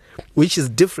speaks, which is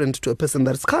different to a person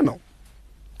that's carnal.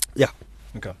 Yeah.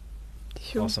 Okay.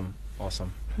 Sure.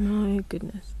 Awesome. My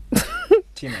goodness.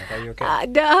 Tina, are you okay?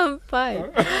 No, I'm fine.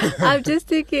 I'm just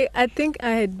thinking, I think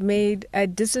I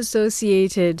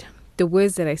disassociated the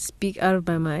words that I speak out of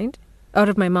my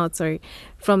mouth,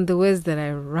 from the words that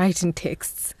I write in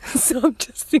texts. So I'm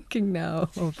just thinking now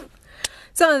of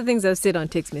some of the things I've said on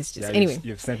text messages. Yeah, anyway.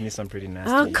 You've sent me some pretty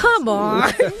nasty. Oh, come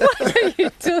on. What are you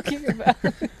talking about?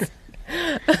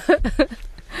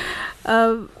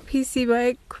 PC,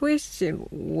 my question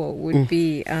would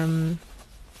be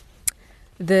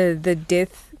the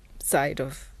death side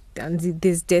of,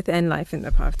 there's death and life in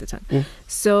the power of the tongue.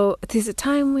 So there's a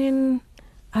time when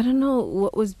I don't know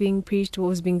what was being preached, what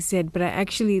was being said, but I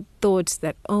actually thought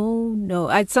that, oh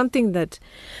no, something that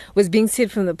was being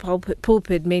said from the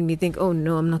pulpit made me think, oh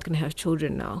no, I'm not going to have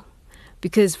children now.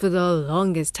 Because for the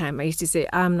longest time, I used to say,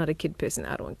 I'm not a kid person,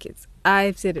 I don't want kids.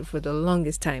 I've said it for the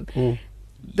longest time.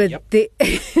 But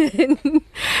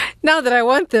now that I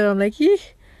want them, I'm like,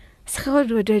 how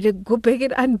do I go back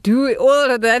and undo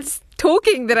all of that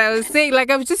talking that I was saying? Like,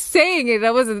 I was just saying it.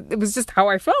 It was just how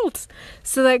I felt.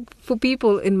 So, like, for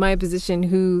people in my position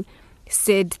who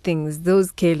said things,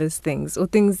 those careless things, or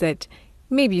things that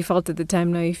maybe you felt at the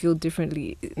time, now you feel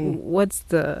differently, what's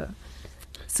the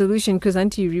solution? Because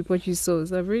until you reap what you sow,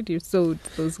 so I've already sowed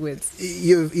those words.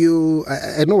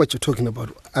 I know what you're talking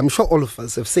about. I'm sure all of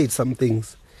us have said some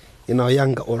things in our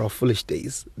younger or our foolish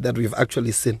days that we've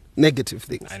actually seen, negative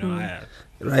things. I know I have.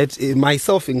 Right?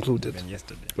 Myself included. Even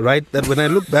yesterday. Right? That when I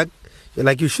look back, you're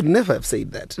like, you should never have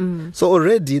said that. So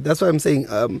already, that's why I'm saying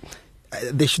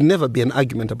there should never be an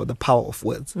argument about the power of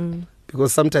words.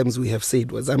 Because sometimes we have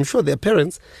said words. I'm sure their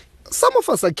parents, some of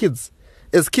us are kids.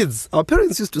 As kids, our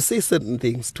parents used to say certain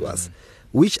things to us,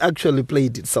 which actually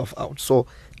played itself out. So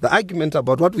the argument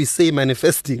about what we say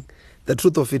manifesting, the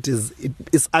truth of it is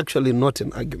actually not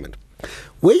an argument.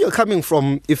 Where you're coming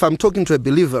from, if I'm talking to a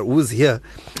believer who's here,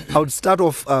 I would start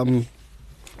off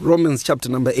Romans chapter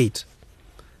number 8.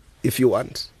 if you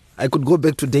want. I could go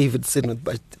back to David's sin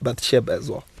with Bathsheba as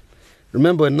well.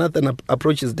 Remember when Nathan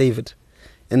approaches David,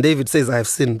 and David says, I have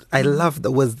sinned. I love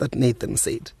the words that Nathan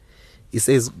said. He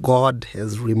says, God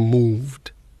has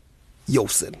removed your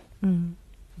sin.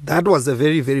 That was a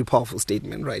very, very powerful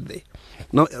statement right there.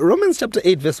 Now, Romans chapter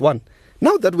 8, verse 1.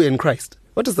 Now that we're in Christ,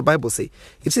 what does the Bible say?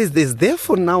 It says, there's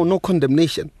therefore now no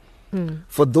condemnation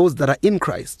for those that are in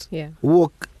Christ, who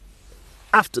walk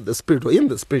after the Spirit, or in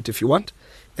the Spirit if you want,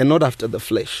 and not after the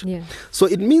flesh. Yeah. So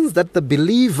it means that the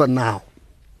believer now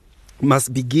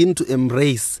must begin to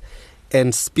embrace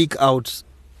and speak out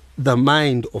the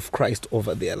mind of Christ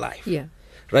over their life. Yeah.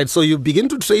 Right? So you begin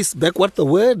to trace back what the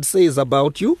Word says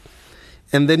about you,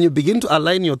 and then you begin to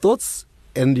align your thoughts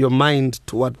and your mind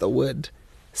to what the Word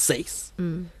says.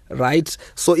 Right?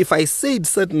 So if I said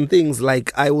certain things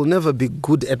like, I will never be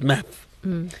good at math,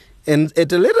 and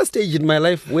at a later stage in my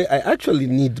life where I actually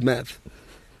need math,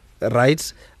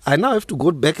 right, I now have to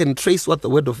go back and trace what the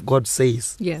Word of God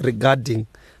says regarding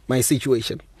my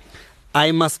situation.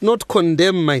 I must not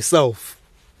condemn myself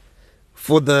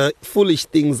for the foolish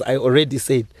things I already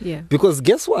said. Yeah. Because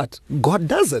guess what? God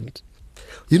doesn't.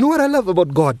 You know what I love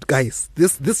about God, guys?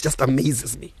 This just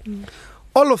amazes me.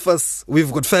 All of us,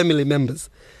 we've got family members.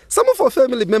 Some of our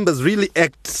family members really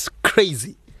act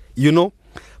crazy, you know.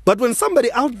 But when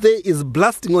somebody out there is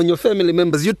blasting on your family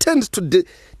members, you tend to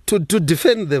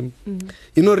defend them,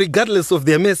 you know, regardless of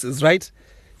their messes, right?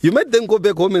 You might then go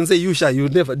back home and say, Yusha, you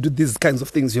never do these kinds of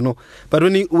things, you know. But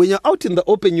when you're out in the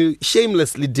open, you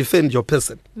shamelessly defend your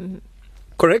person.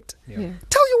 Correct? Yeah.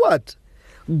 Tell you what,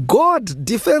 God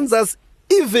defends us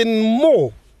even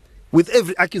more with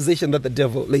every accusation that the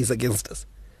devil lays against us.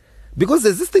 Because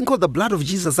there's this thing called the blood of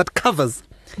Jesus that covers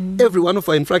every one of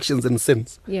our infractions and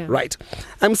sins. Yeah. Right?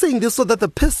 I'm saying this so that the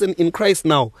person in Christ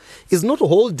now is not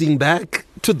holding back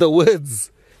to the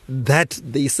words that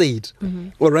they said,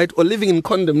 all right, or living in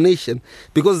condemnation,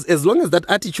 because as long as that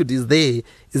attitude is there,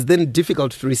 it's then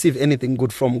difficult to receive anything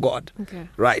good from God. Okay.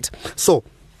 Right? So,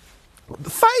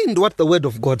 find what the Word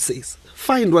of God says.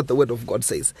 Find what the Word of God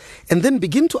says. And then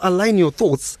begin to align your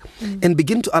thoughts and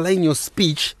begin to align your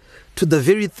speech to the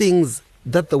very things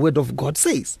that the Word of God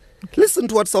says. Okay. Listen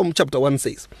to what Psalm chapter 1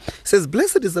 says. It says,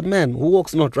 blessed is the man who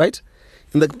walks not, right,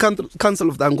 in the counsel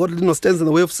of the ungodly, nor stands in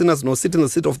the way of sinners, nor sit in the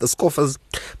seat of the scoffers,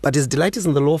 but his delight is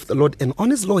in the law of the Lord, and on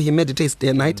his law he meditates day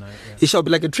and night. He shall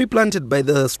be like a tree planted by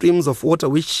the streams of water,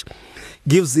 which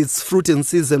gives its fruit in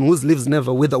season, whose leaves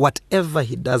never wither. Whatever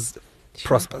he does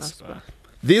prospers.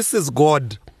 This is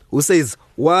God who says,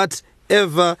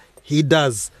 whatever he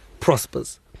does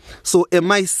prospers. So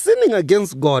am I sinning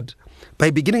against God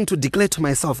by beginning to declare to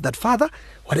myself that, Father,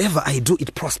 whatever I do,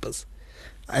 it prospers?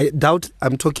 I doubt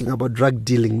I'm talking about drug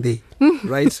dealing there,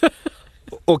 right?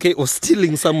 Okay, or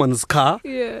stealing someone's car,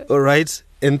 all right,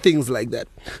 and things like that.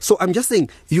 So I'm just saying,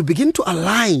 you begin to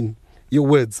align your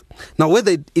words. Now,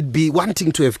 whether it be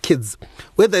wanting to have kids,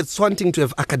 whether it's wanting to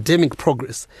have academic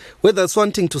progress, whether it's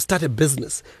wanting to start a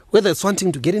business, whether it's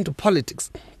wanting to get into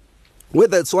politics,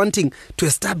 whether it's wanting to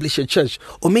establish a church,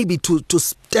 or maybe to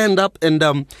stand up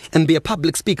and be a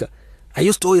public speaker. I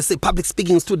used to always say public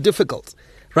speaking is too difficult.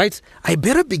 Right? I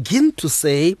better begin to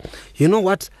say, you know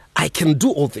what? I can do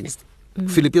all things.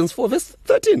 Philippians 4 verse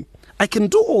 13. I can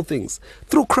do all things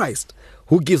through Christ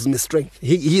who gives me strength.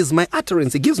 He is my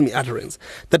utterance. He gives me utterance.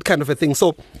 That kind of a thing.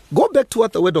 So go back to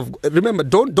what the Word of... Remember,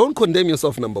 don't condemn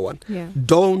yourself, number one. Yeah.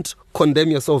 Don't condemn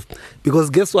yourself. Because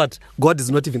guess what? God is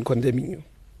not even condemning you.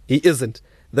 He isn't.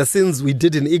 The sins we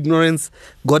did in ignorance,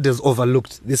 God has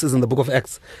overlooked. This is in the book of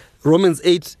Acts. Romans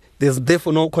 8, there's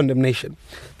therefore no condemnation.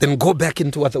 Then go back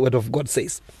into what the Word of God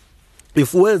says.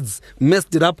 If words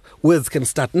messed it up, words can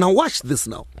start. Now watch this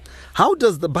now. How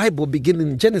does the Bible begin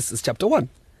in Genesis chapter 1?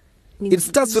 It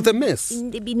starts with a mess.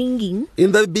 In the beginning.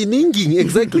 In the beginning,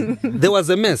 exactly. There was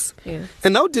a mess. Yeah.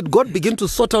 And how did God begin to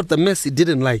sort out the mess he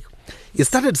didn't like? He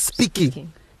started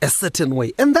speaking a certain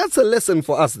way. And that's a lesson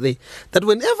for us there. That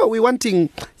whenever we're wanting,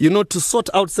 to sort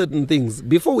out certain things,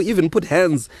 before we even put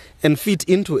hands and feet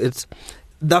into it,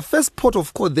 the first port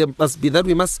of call there must be that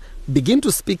we must begin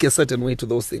to speak a certain way to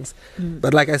those things.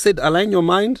 But like I said, align your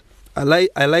mind,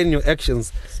 align your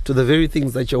actions to the very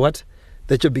things that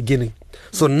you're beginning.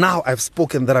 So now I've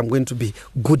spoken that I'm going to be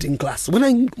good in class. When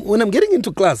I'm getting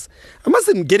into class, I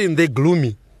mustn't get in there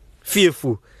gloomy,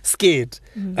 fearful, scared.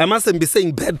 I mustn't be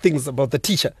saying bad things about the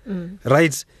teacher,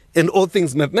 right? And all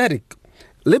things mathematic.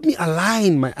 Let me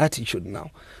align my attitude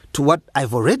now to what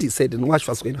I've already said and watch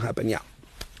what's going to happen. Yeah.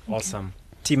 Awesome.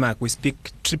 T-Mac, we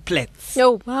speak triplets.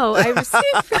 Oh, wow. I receive.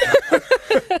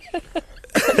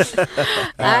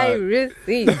 I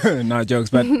receive. No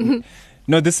jokes, but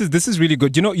No, this is really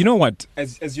good. You know what?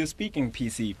 As you're speaking,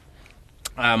 PC,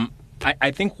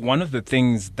 I think one of the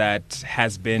things that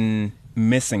has been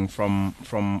missing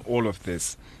from all of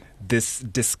this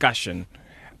discussion,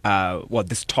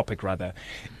 this topic rather,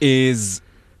 is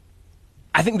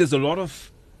I think there's a lot of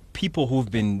people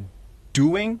who've been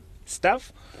doing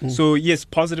stuff. So yes,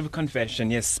 positive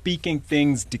confession, yes, speaking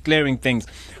things, declaring things,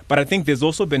 but I think there's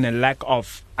also been a lack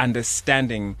of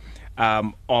understanding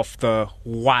of the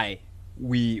why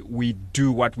we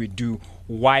do what we do,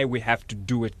 why we have to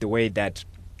do it the way that,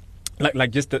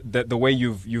 like just the way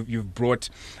you've brought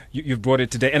it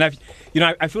today. And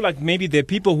I feel like maybe there are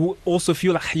people who also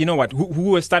feel like, you know what,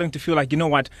 who are starting to feel like, you know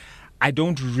what, I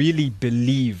don't really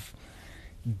believe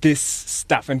this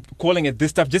stuff, and calling it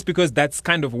this stuff just because that's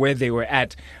kind of where they were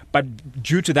at, but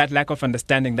due to that lack of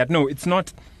understanding that no, it's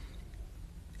not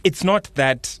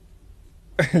that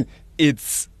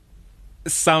it's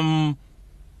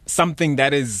something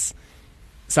that is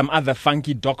some other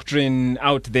funky doctrine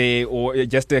out there, or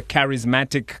just a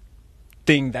charismatic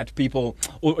thing that people,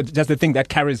 or just a thing that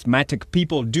charismatic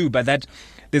people do, but that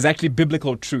there's actually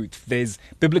biblical truth, there's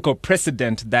biblical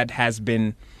precedent that has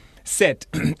been set.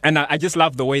 And I just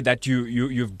love the way that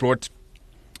you've brought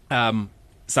some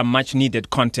much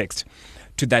needed context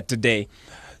to that today.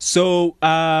 So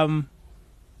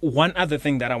one other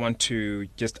thing that I want to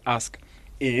just ask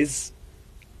is,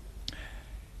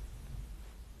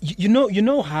 you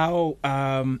know how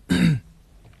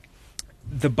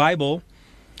the Bible.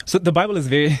 So the Bible is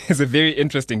a very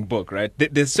interesting book, right?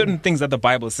 There's certain things that the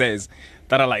Bible says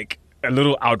that are like a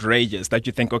little outrageous, that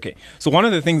you think, okay. So one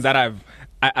of the things that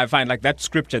I find, like that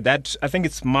scripture that I think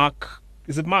it's Mark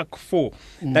 4,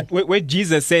 that where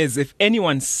Jesus says, if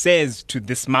anyone says to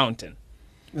this mountain,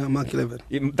 Mark 11.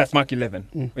 That's Mark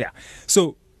 11. Yeah.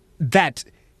 So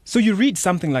you read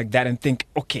something like that and think,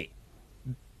 okay,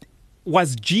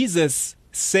 was Jesus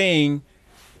saying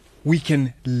we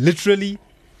can literally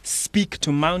speak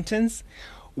to mountains?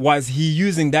 Was he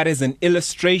using that as an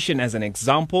illustration, as an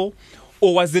example?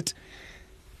 Or was it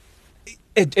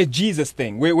a Jesus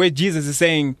thing where Jesus is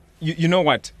saying, you know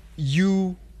what,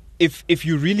 if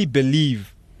you really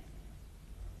believe,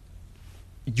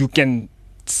 you can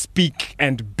speak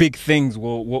and big things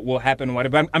will happen,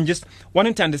 whatever. I'm just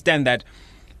wanting to understand that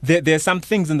there are some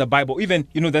things in the Bible, even,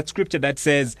 that scripture that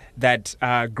says that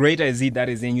greater is he that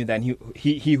is in you than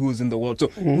he who's in the world.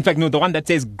 So in fact, no, the one that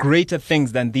says greater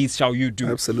things than these shall you do.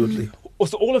 Absolutely.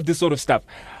 So all of this sort of stuff.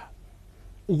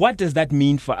 What does that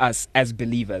mean for us as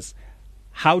believers?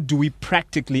 How do we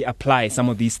practically apply some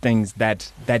of these things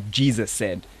that Jesus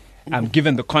said,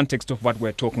 given the context of what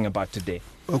we're talking about today?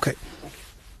 Okay.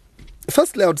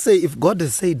 Firstly, I would say if God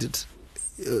has said it,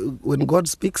 when God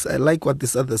speaks, I like what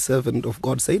this other servant of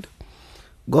God said.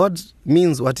 God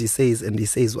means what he says, and he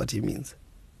says what he means.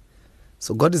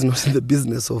 So God is not in the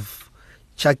business of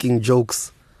chucking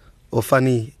jokes or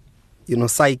funny,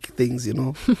 psych things,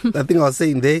 That thing I was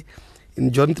saying there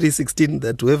in John 3:16,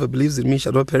 that whoever believes in me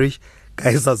shall not perish.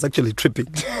 Guys, I was actually tripping.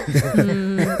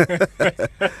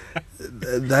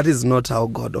 That is not how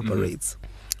God operates.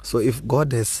 So if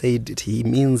God has said it, he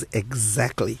means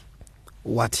exactly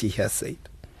what he has said.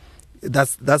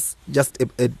 That's just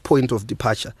a point of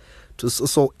departure.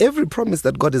 So every promise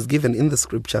that God has given in the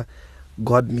scripture,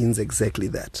 God means exactly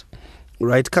that.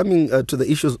 Right? Coming to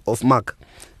the issues of Mark,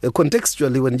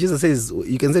 contextually, when Jesus says,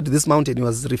 you can say to this mountain, he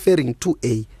was referring to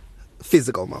a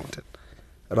physical mountain.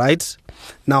 Right?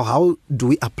 Now, how do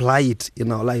we apply it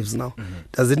in our lives now?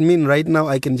 Does it mean right now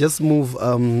I can just move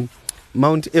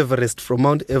Mount Everest from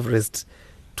Mount Everest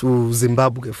to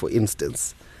Zimbabwe, for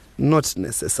instance? Not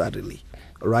necessarily.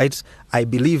 Right? I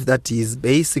believe that he's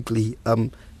basically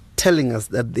telling us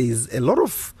that there's a lot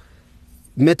of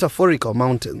metaphorical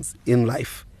mountains in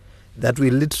life that we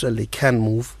literally can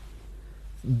move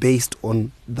based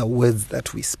on the words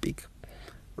that we speak.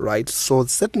 Right? So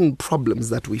certain problems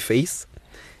that we face,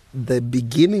 the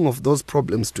beginning of those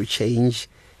problems to change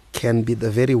can be the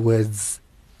very words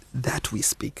that we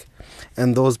speak.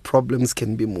 And those problems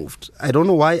can be moved. I don't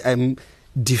know why I'm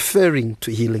deferring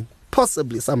to healing.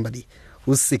 Possibly somebody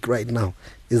who's sick right now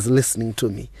is listening to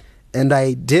me. And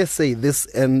I dare say this,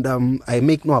 and I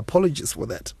make no apologies for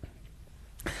that.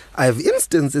 I have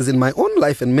instances in my own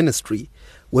life and ministry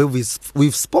where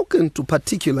we've spoken to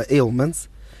particular ailments,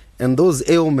 and those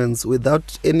ailments,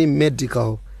 without any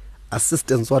medical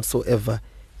assistance whatsoever,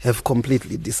 have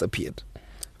completely disappeared.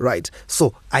 Right?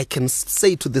 So I can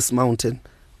say to this mountain,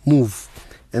 move,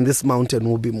 and this mountain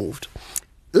will be moved.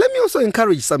 Let me also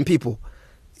encourage some people.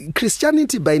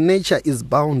 Christianity by nature is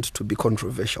bound to be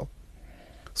controversial.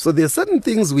 So there are certain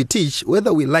things we teach,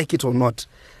 whether we like it or not.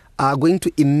 are going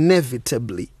to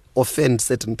inevitably offend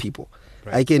certain people.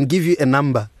 Right. I can give you a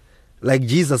number, like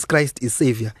Jesus Christ is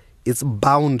Savior. It's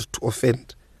bound to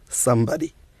offend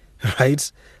somebody,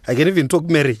 right? I can even talk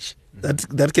marriage.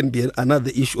 That can be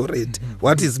another issue already.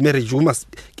 What is marriage? Who must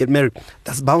get married?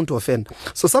 That's bound to offend.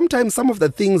 So sometimes some of the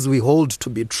things we hold to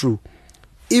be true,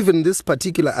 even this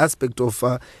particular aspect of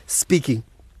speaking,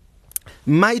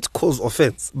 might cause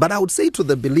offense. But I would say to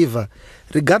the believer,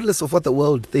 regardless of what the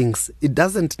world thinks, it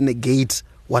doesn't negate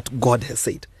what God has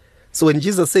said. So when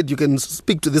Jesus said you can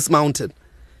speak to this mountain,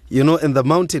 and the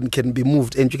mountain can be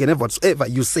moved and you can have whatsoever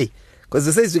you say. Because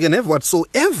it says you can have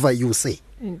whatsoever you say.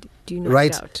 And do not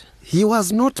right? doubt. He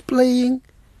was not playing.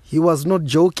 He was not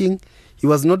joking. He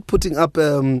was not putting up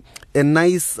a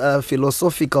nice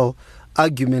philosophical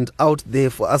argument out there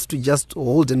for us to just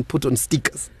hold and put on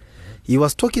stickers. He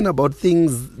was talking about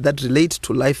things that relate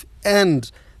to life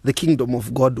and the kingdom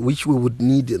of God, which we would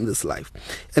need in this life.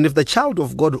 And if the child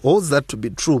of God holds that to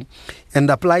be true and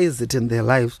applies it in their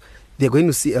lives, they're going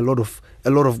to see a lot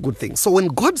of good things. So when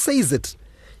God says it,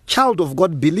 child of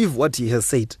God, believe what he has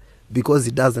said, because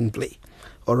he doesn't play.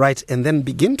 All right? And then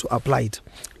begin to apply it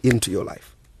into your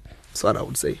life. That's what I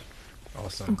would say.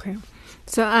 Awesome. Okay.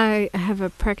 So I have a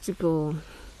practical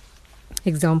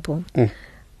example.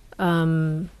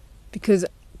 Because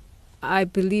I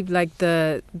believe like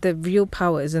the real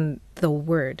power is in the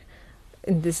word.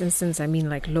 In this instance, I mean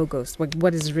like logos,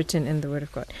 what is written in the word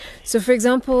of God. So for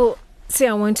example, say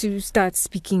I want to start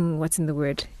speaking what's in the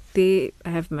word. I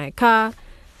have my car,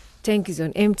 tank is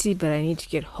on empty, but I need to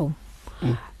get home.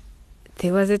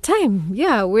 There was a time,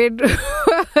 when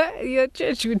your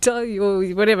church would tell you, or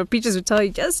whatever, preachers would tell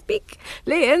you, just speak,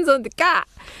 lay hands on the car,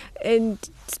 and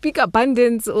speak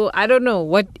abundance, or I don't know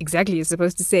what exactly you're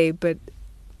supposed to say, but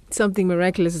something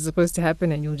miraculous is supposed to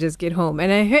happen and you'll just get home.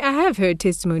 And I have heard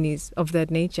testimonies of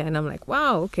that nature, and I'm like,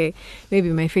 wow, okay, maybe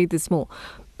my faith is small.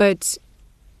 But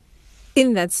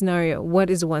in that scenario,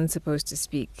 what is one supposed to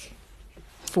speak,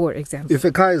 for example? If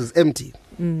a car is empty,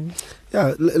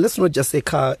 let's not just say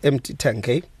car, empty tank,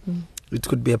 eh? It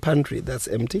could be a pantry that's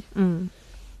empty,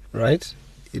 right?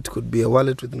 It could be a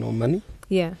wallet with no money.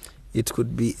 Yeah. It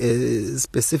could be a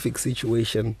specific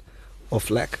situation of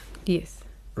lack. Yes.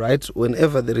 Right?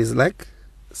 Whenever there is lack,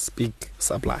 speak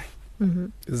supply.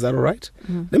 Is that all right?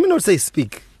 Let me not say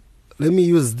speak. Let me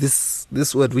use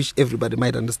this word which everybody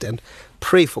might understand.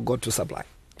 Pray for God to supply.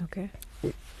 Okay.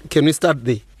 Can we start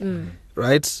there?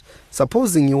 Right?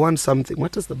 Supposing you want something,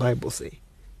 what does the Bible say?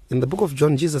 In the book of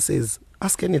John, Jesus says,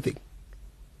 ask anything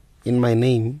in my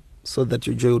name so that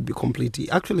your joy would be complete.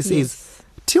 He actually says,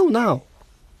 till now,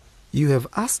 you have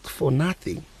asked for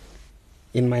nothing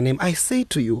in my name. I say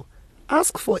to you,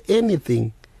 ask for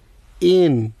anything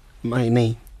in my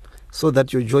name so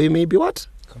that your joy may be what?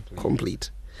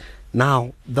 Complete.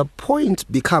 Now, the point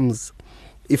becomes,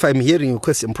 if I'm hearing your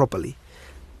question properly,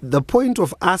 the point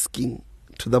of asking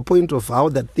to the point of how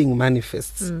that thing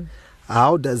manifests,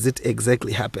 how does it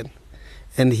exactly happen?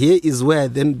 And here is where I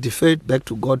then defer it back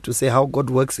to God to say how God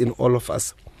works in all of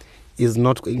us is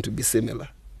not going to be similar.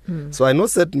 So I know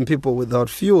certain people without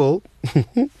fuel,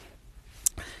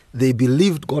 they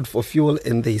believed God for fuel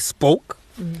and they spoke.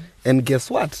 And guess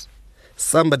what?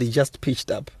 Somebody just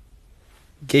pitched up,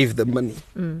 gave them money.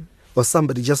 Or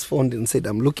somebody just phoned and said,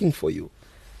 I'm looking for you.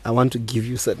 I want to give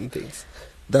you certain things.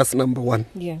 That's number one.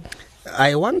 Yeah.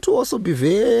 I want to also be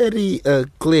very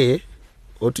clear,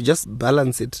 or to just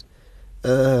balance it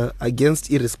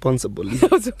against irresponsible living.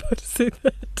 I was about to say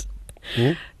that.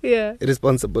 Yeah.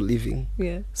 Irresponsible living.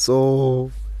 Yeah.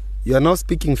 So you are now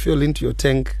speaking fuel into your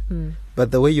tank,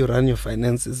 but the way you run your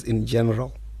finances in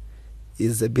general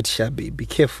is a bit shabby. Be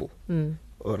careful.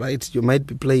 All right? You might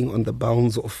be playing on the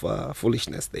bounds of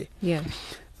foolishness there. Yeah.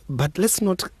 But let's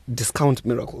not discount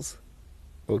miracles.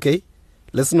 Okay?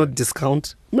 Let's not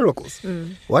discount miracles.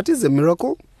 What is a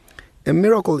miracle? A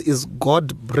miracle is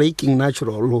God breaking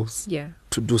natural laws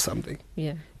to do something.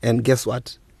 Yeah. And guess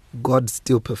what? God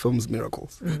still performs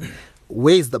miracles.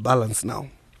 Where is the balance now?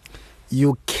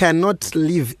 You cannot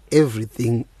leave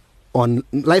everything on...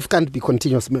 Life can't be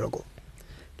continuous miracle.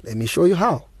 Let me show you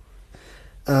how.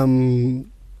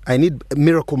 I need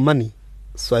miracle money,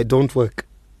 so I don't work.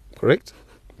 Correct?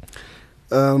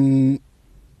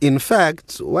 In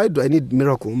fact, why do I need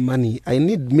miracle money? I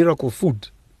need miracle food.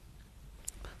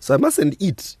 So I mustn't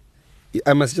eat.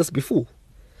 I must just be full.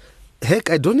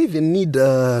 Heck, I don't even need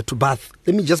to bath.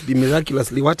 Let me just be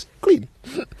miraculously what? Clean.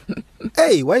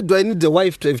 Hey, why do I need a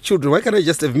wife to have children? Why can't I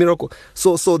just have miracle?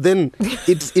 So then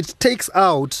it takes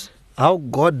out how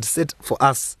God set for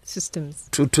us systems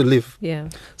to live. Yeah.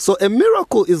 So a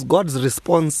miracle is God's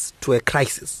response to a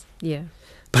crisis. Yeah.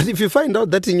 But if you find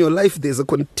out that in your life there's a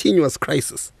continuous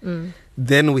crisis,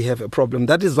 then we have a problem.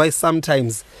 That is why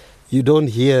sometimes you don't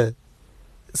hear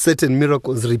certain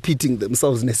miracles repeating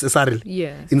themselves necessarily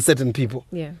in certain people.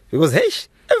 Yeah. Because, hey,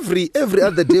 every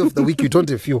other day of the week you don't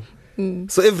have fuel.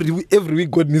 So every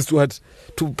week God needs to what?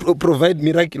 To provide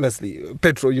miraculously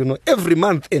petrol, every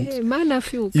month end. Hey, man,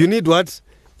 fuel. You need what?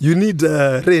 You need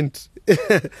rent.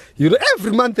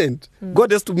 Every month end.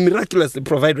 God has to miraculously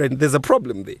provide rent. There's a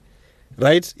problem there,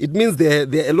 right? It means there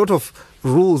are a lot of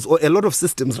rules, or a lot of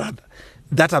systems rather,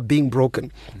 that are being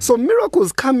broken. So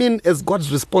miracles come in as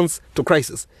God's response to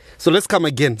crisis. So let's come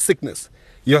again. Sickness.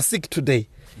 You're sick today.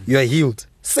 You're healed.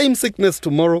 Same sickness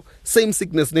tomorrow, same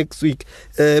sickness next week.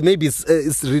 Maybe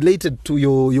it's related to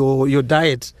your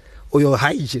diet or your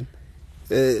hygiene.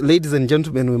 Ladies and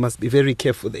gentlemen, we must be very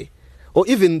careful there. Or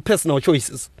even personal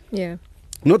choices. Yeah.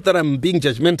 Not that I'm being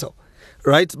judgmental,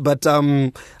 right? But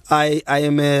I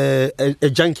am a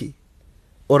junkie,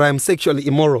 or I'm sexually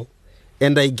immoral,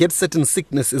 and I get certain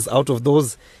sicknesses out of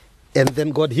those, and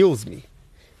then God heals me.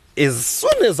 As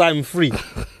soon as I'm free,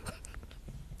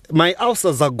 my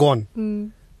ulcers are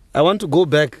gone. I want to go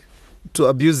back to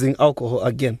abusing alcohol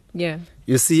again. Yeah.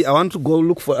 You see, I want to go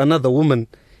look for another woman,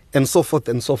 and so forth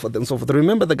and so forth and so forth.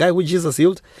 Remember the guy who Jesus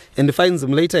healed, and he finds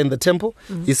him later in the temple?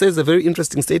 He says a very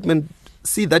interesting statement: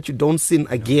 see that you don't sin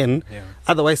again,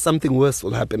 otherwise something worse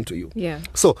will happen to you. Yeah.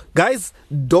 So, guys,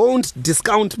 don't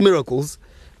discount miracles,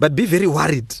 but be very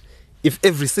worried if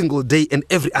every single day and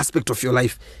every aspect of your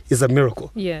life is a miracle.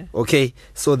 Yeah. Okay?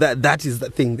 So that is the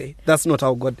thing there. That's not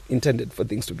how God intended for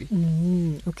things to be.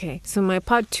 Okay. So my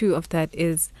part 2 of that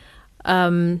is,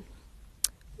 I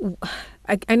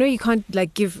know you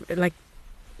can't give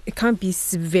it can't be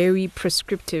very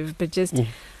prescriptive, but just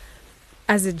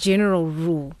as a general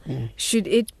rule, should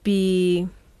it be,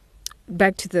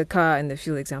 back to the car and the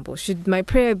fuel example, should my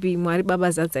prayer be Mwari Baba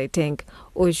Zatsai Tank,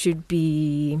 or it should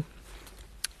be,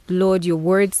 Lord, your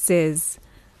word says,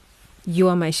 you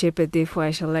are my shepherd, therefore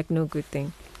I shall lack no good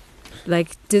thing?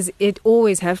 Does it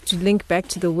always have to link back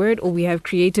to the word, or we have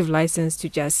creative license to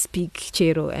just speak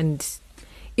Chero, and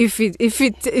if it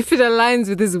aligns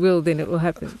with his will, then it will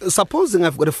happen? Supposing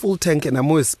I've got a full tank and I'm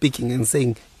always speaking and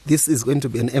saying, this is going to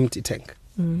be an empty tank.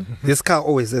 This car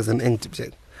always has an empty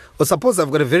tank. Or suppose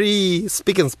I've got a very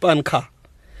spick and span car,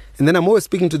 and then I'm always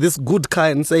speaking to this good car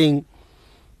and saying,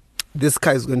 this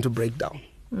car is going to break down.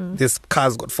 This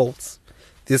car's got faults.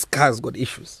 This car's got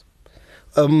issues.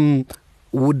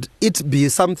 Would it be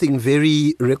something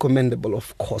very recommendable?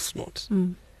 Of course not.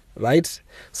 Right?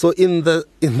 So in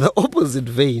the opposite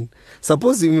vein,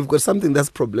 supposing you've got something that's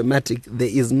problematic, there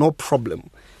is no problem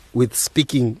with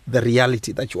speaking the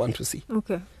reality that you want to see.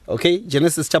 Okay?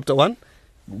 Genesis chapter 1,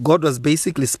 God was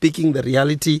basically speaking the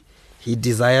reality he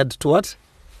desired to what?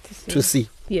 To see.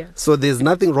 Yeah. So there's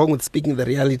nothing wrong with speaking the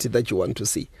reality that you want to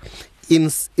see. In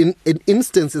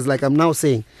instances like I'm now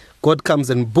saying, God comes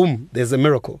and boom, there's a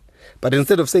miracle. But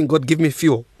instead of saying, God, give me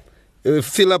fuel,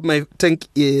 fill up my tank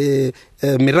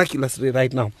miraculously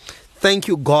right now. Thank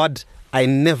you, God, I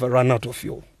never run out of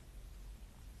fuel.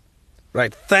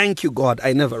 Right? Thank you, God,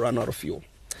 I never run out of fuel.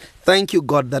 Thank you,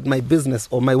 God, that my business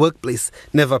or my workplace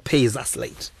never pays us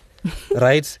late.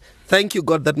 Right? Thank you,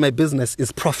 God, that my business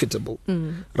is profitable.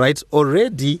 Right?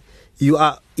 Already, you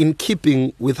are in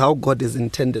keeping with how God has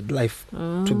intended life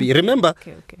to be. Remember,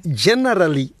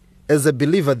 generally, as a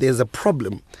believer, there's a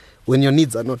problem when your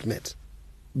needs are not met.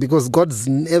 Because God's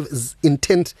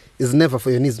intent is never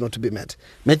for your needs not to be met.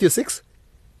 Matthew 6,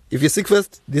 if you seek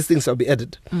first, these things shall be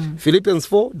added. Philippians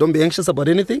 4, don't be anxious about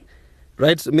anything.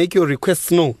 Right? Make your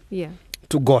requests known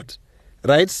to God.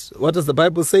 Right? What does the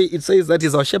Bible say? It says that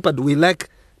He's our shepherd, we lack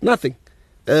nothing.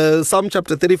 Psalm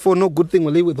chapter 34, no good thing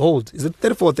will He withhold. Is it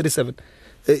 34 or 37?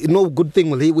 No good thing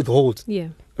will He withhold. Yeah.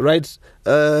 Right?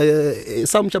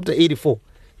 Psalm chapter 84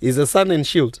 is a sun and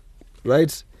shield.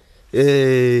 Right?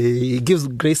 He gives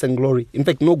grace and glory. In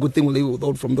fact, no good thing will He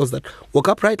withhold from those that walk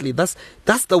uprightly. That's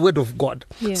the word of God.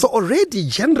 Yeah. So already,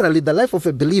 generally, the life of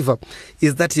a believer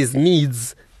is that his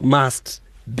needs must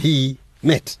be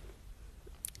met.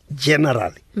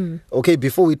 Generally. Okay,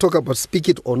 before we talk about speak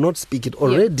it or not speak it,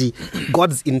 already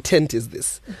God's intent is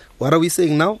this. What are we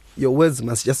saying now? Your words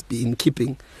must just be in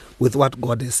keeping with what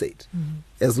God has said.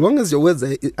 As long as your words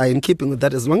are in keeping with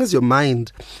that, as long as your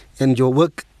mind and your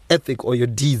work ethic or your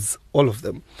deeds, all of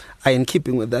them, are in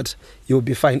keeping with that, you'll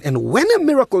be fine. And when a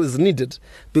miracle is needed,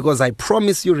 because I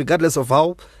promise you, regardless of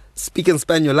how speak and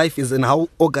span your life is and how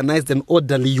organized and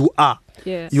orderly you are,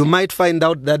 you might find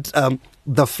out that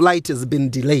the flight has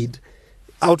been delayed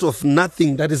out of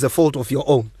nothing that is a fault of your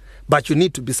own, but you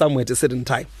need to be somewhere at a certain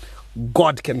time.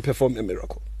 God can perform a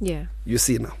miracle. Yeah. You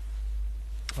see now.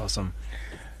 Awesome.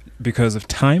 Because of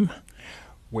time,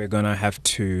 we're going to have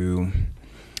to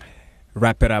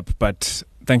wrap it up. But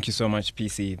thank you so much,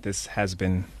 PC. This has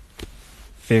been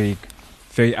very,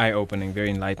 very eye-opening, very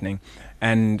enlightening.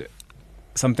 And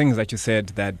some things that you said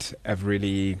that have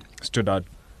really stood out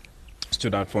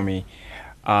for me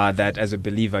are that as a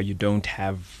believer, you don't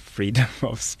have freedom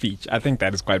of speech. I think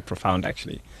that is quite profound,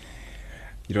 actually.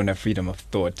 You don't have freedom of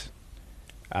thought.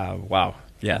 Wow.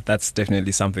 Yeah, that's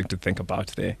definitely something to think about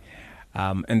there.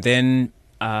 And then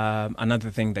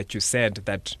another thing that you said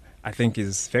that I think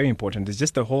is very important is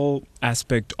just the whole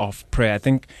aspect of prayer. I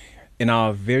think in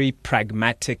our very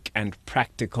pragmatic and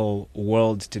practical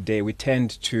world today, we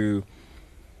tend to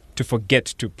forget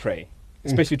to pray,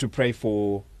 especially to pray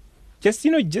for just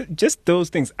those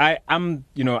things. I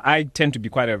tend to be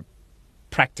quite a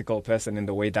practical person in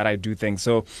the way that I do things.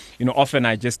 So, often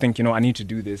I just think, I need to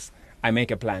do this. I make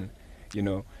a plan,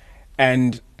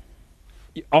 and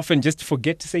often just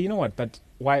forget to say, but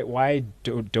why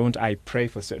don't I pray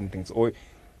for certain things or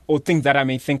things that I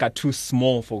may think are too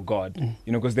small for God,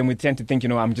 because then we tend to think,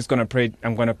 I'm just going to pray.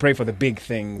 I'm going to pray for the big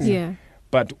things. Yeah.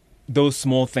 But those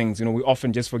small things, we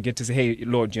often just forget to say, hey,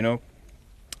 Lord,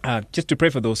 just to pray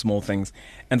for those small things.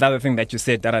 And the other thing that you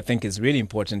said that I think is really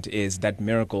important is that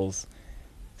miracles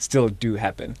still do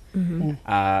happen. Mm-hmm.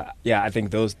 I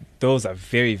think those are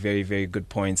very, very, very good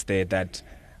points there that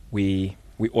we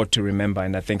ought to remember,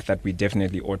 and I think that we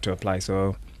definitely ought to apply.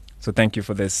 So thank you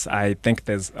for this. I think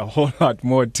there's a whole lot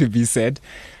more to be said,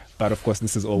 but of course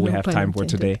this is all we have time for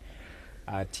today.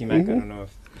 T-Mac, I don't know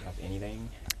if you have anything.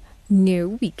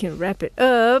 No, we can wrap it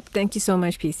up. Thank you so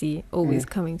much, PC. Always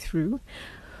coming through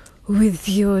with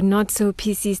your not so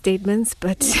PC statements,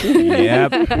 but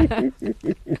Yep.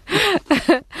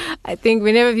 I think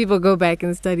whenever people go back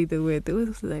and study the word, it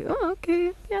was like, oh,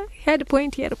 okay, yeah, he had a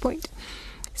point.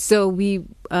 So we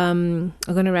are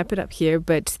going to wrap it up here,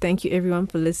 but thank you everyone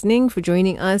for listening, for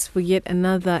joining us for yet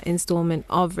another installment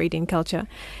of Radiant Culture.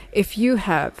 If you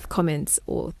have comments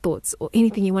or thoughts or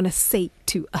anything you want to say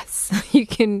to us, you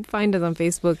can find us on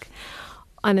Facebook,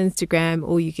 on Instagram,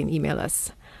 or you can email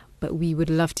us. But we would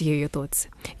love to hear your thoughts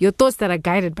that are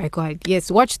guided by God.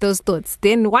 Yes, watch those thoughts.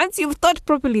 Then once you've thought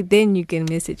properly, then you can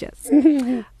message us.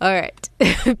 All right.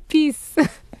 Peace.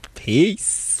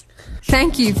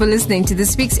 Thank you for listening to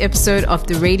this week's episode of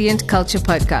the Radiant Culture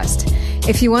Podcast.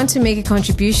 If you want to make a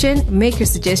contribution, make a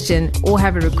suggestion, or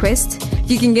have a request,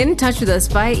 you can get in touch with us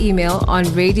via email on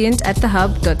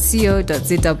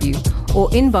radiant@thehub.co.zw or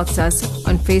inbox us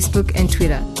on Facebook and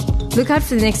Twitter. Look out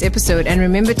for the next episode and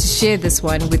remember to share this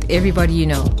one with everybody you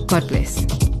know. God bless.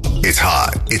 It's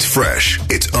hot, it's fresh,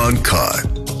 it's uncut.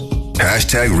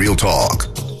 #Real Talk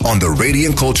on the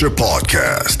Radiant Culture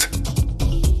Podcast.